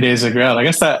early days of Grail. I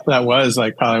guess that was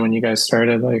like probably when you guys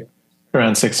started, like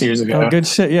around 6 years ago. Oh, good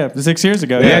shit. Yeah, 6 years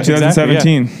ago. Yeah,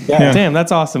 2017. Exactly. Yeah. Damn,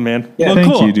 that's awesome, man. Yeah, well,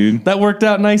 thank cool. you, dude. That worked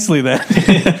out nicely then.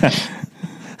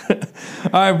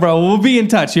 All right, bro. We'll be in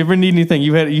touch. You ever need anything,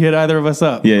 you hit either of us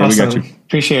up. Yeah, awesome. we got you.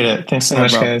 Appreciate it. Thanks so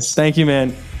much, bro. guys. Thank you,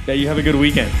 man. Yeah, you have a good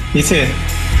weekend. You too. Okay,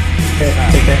 Bye.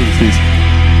 take care. Peace.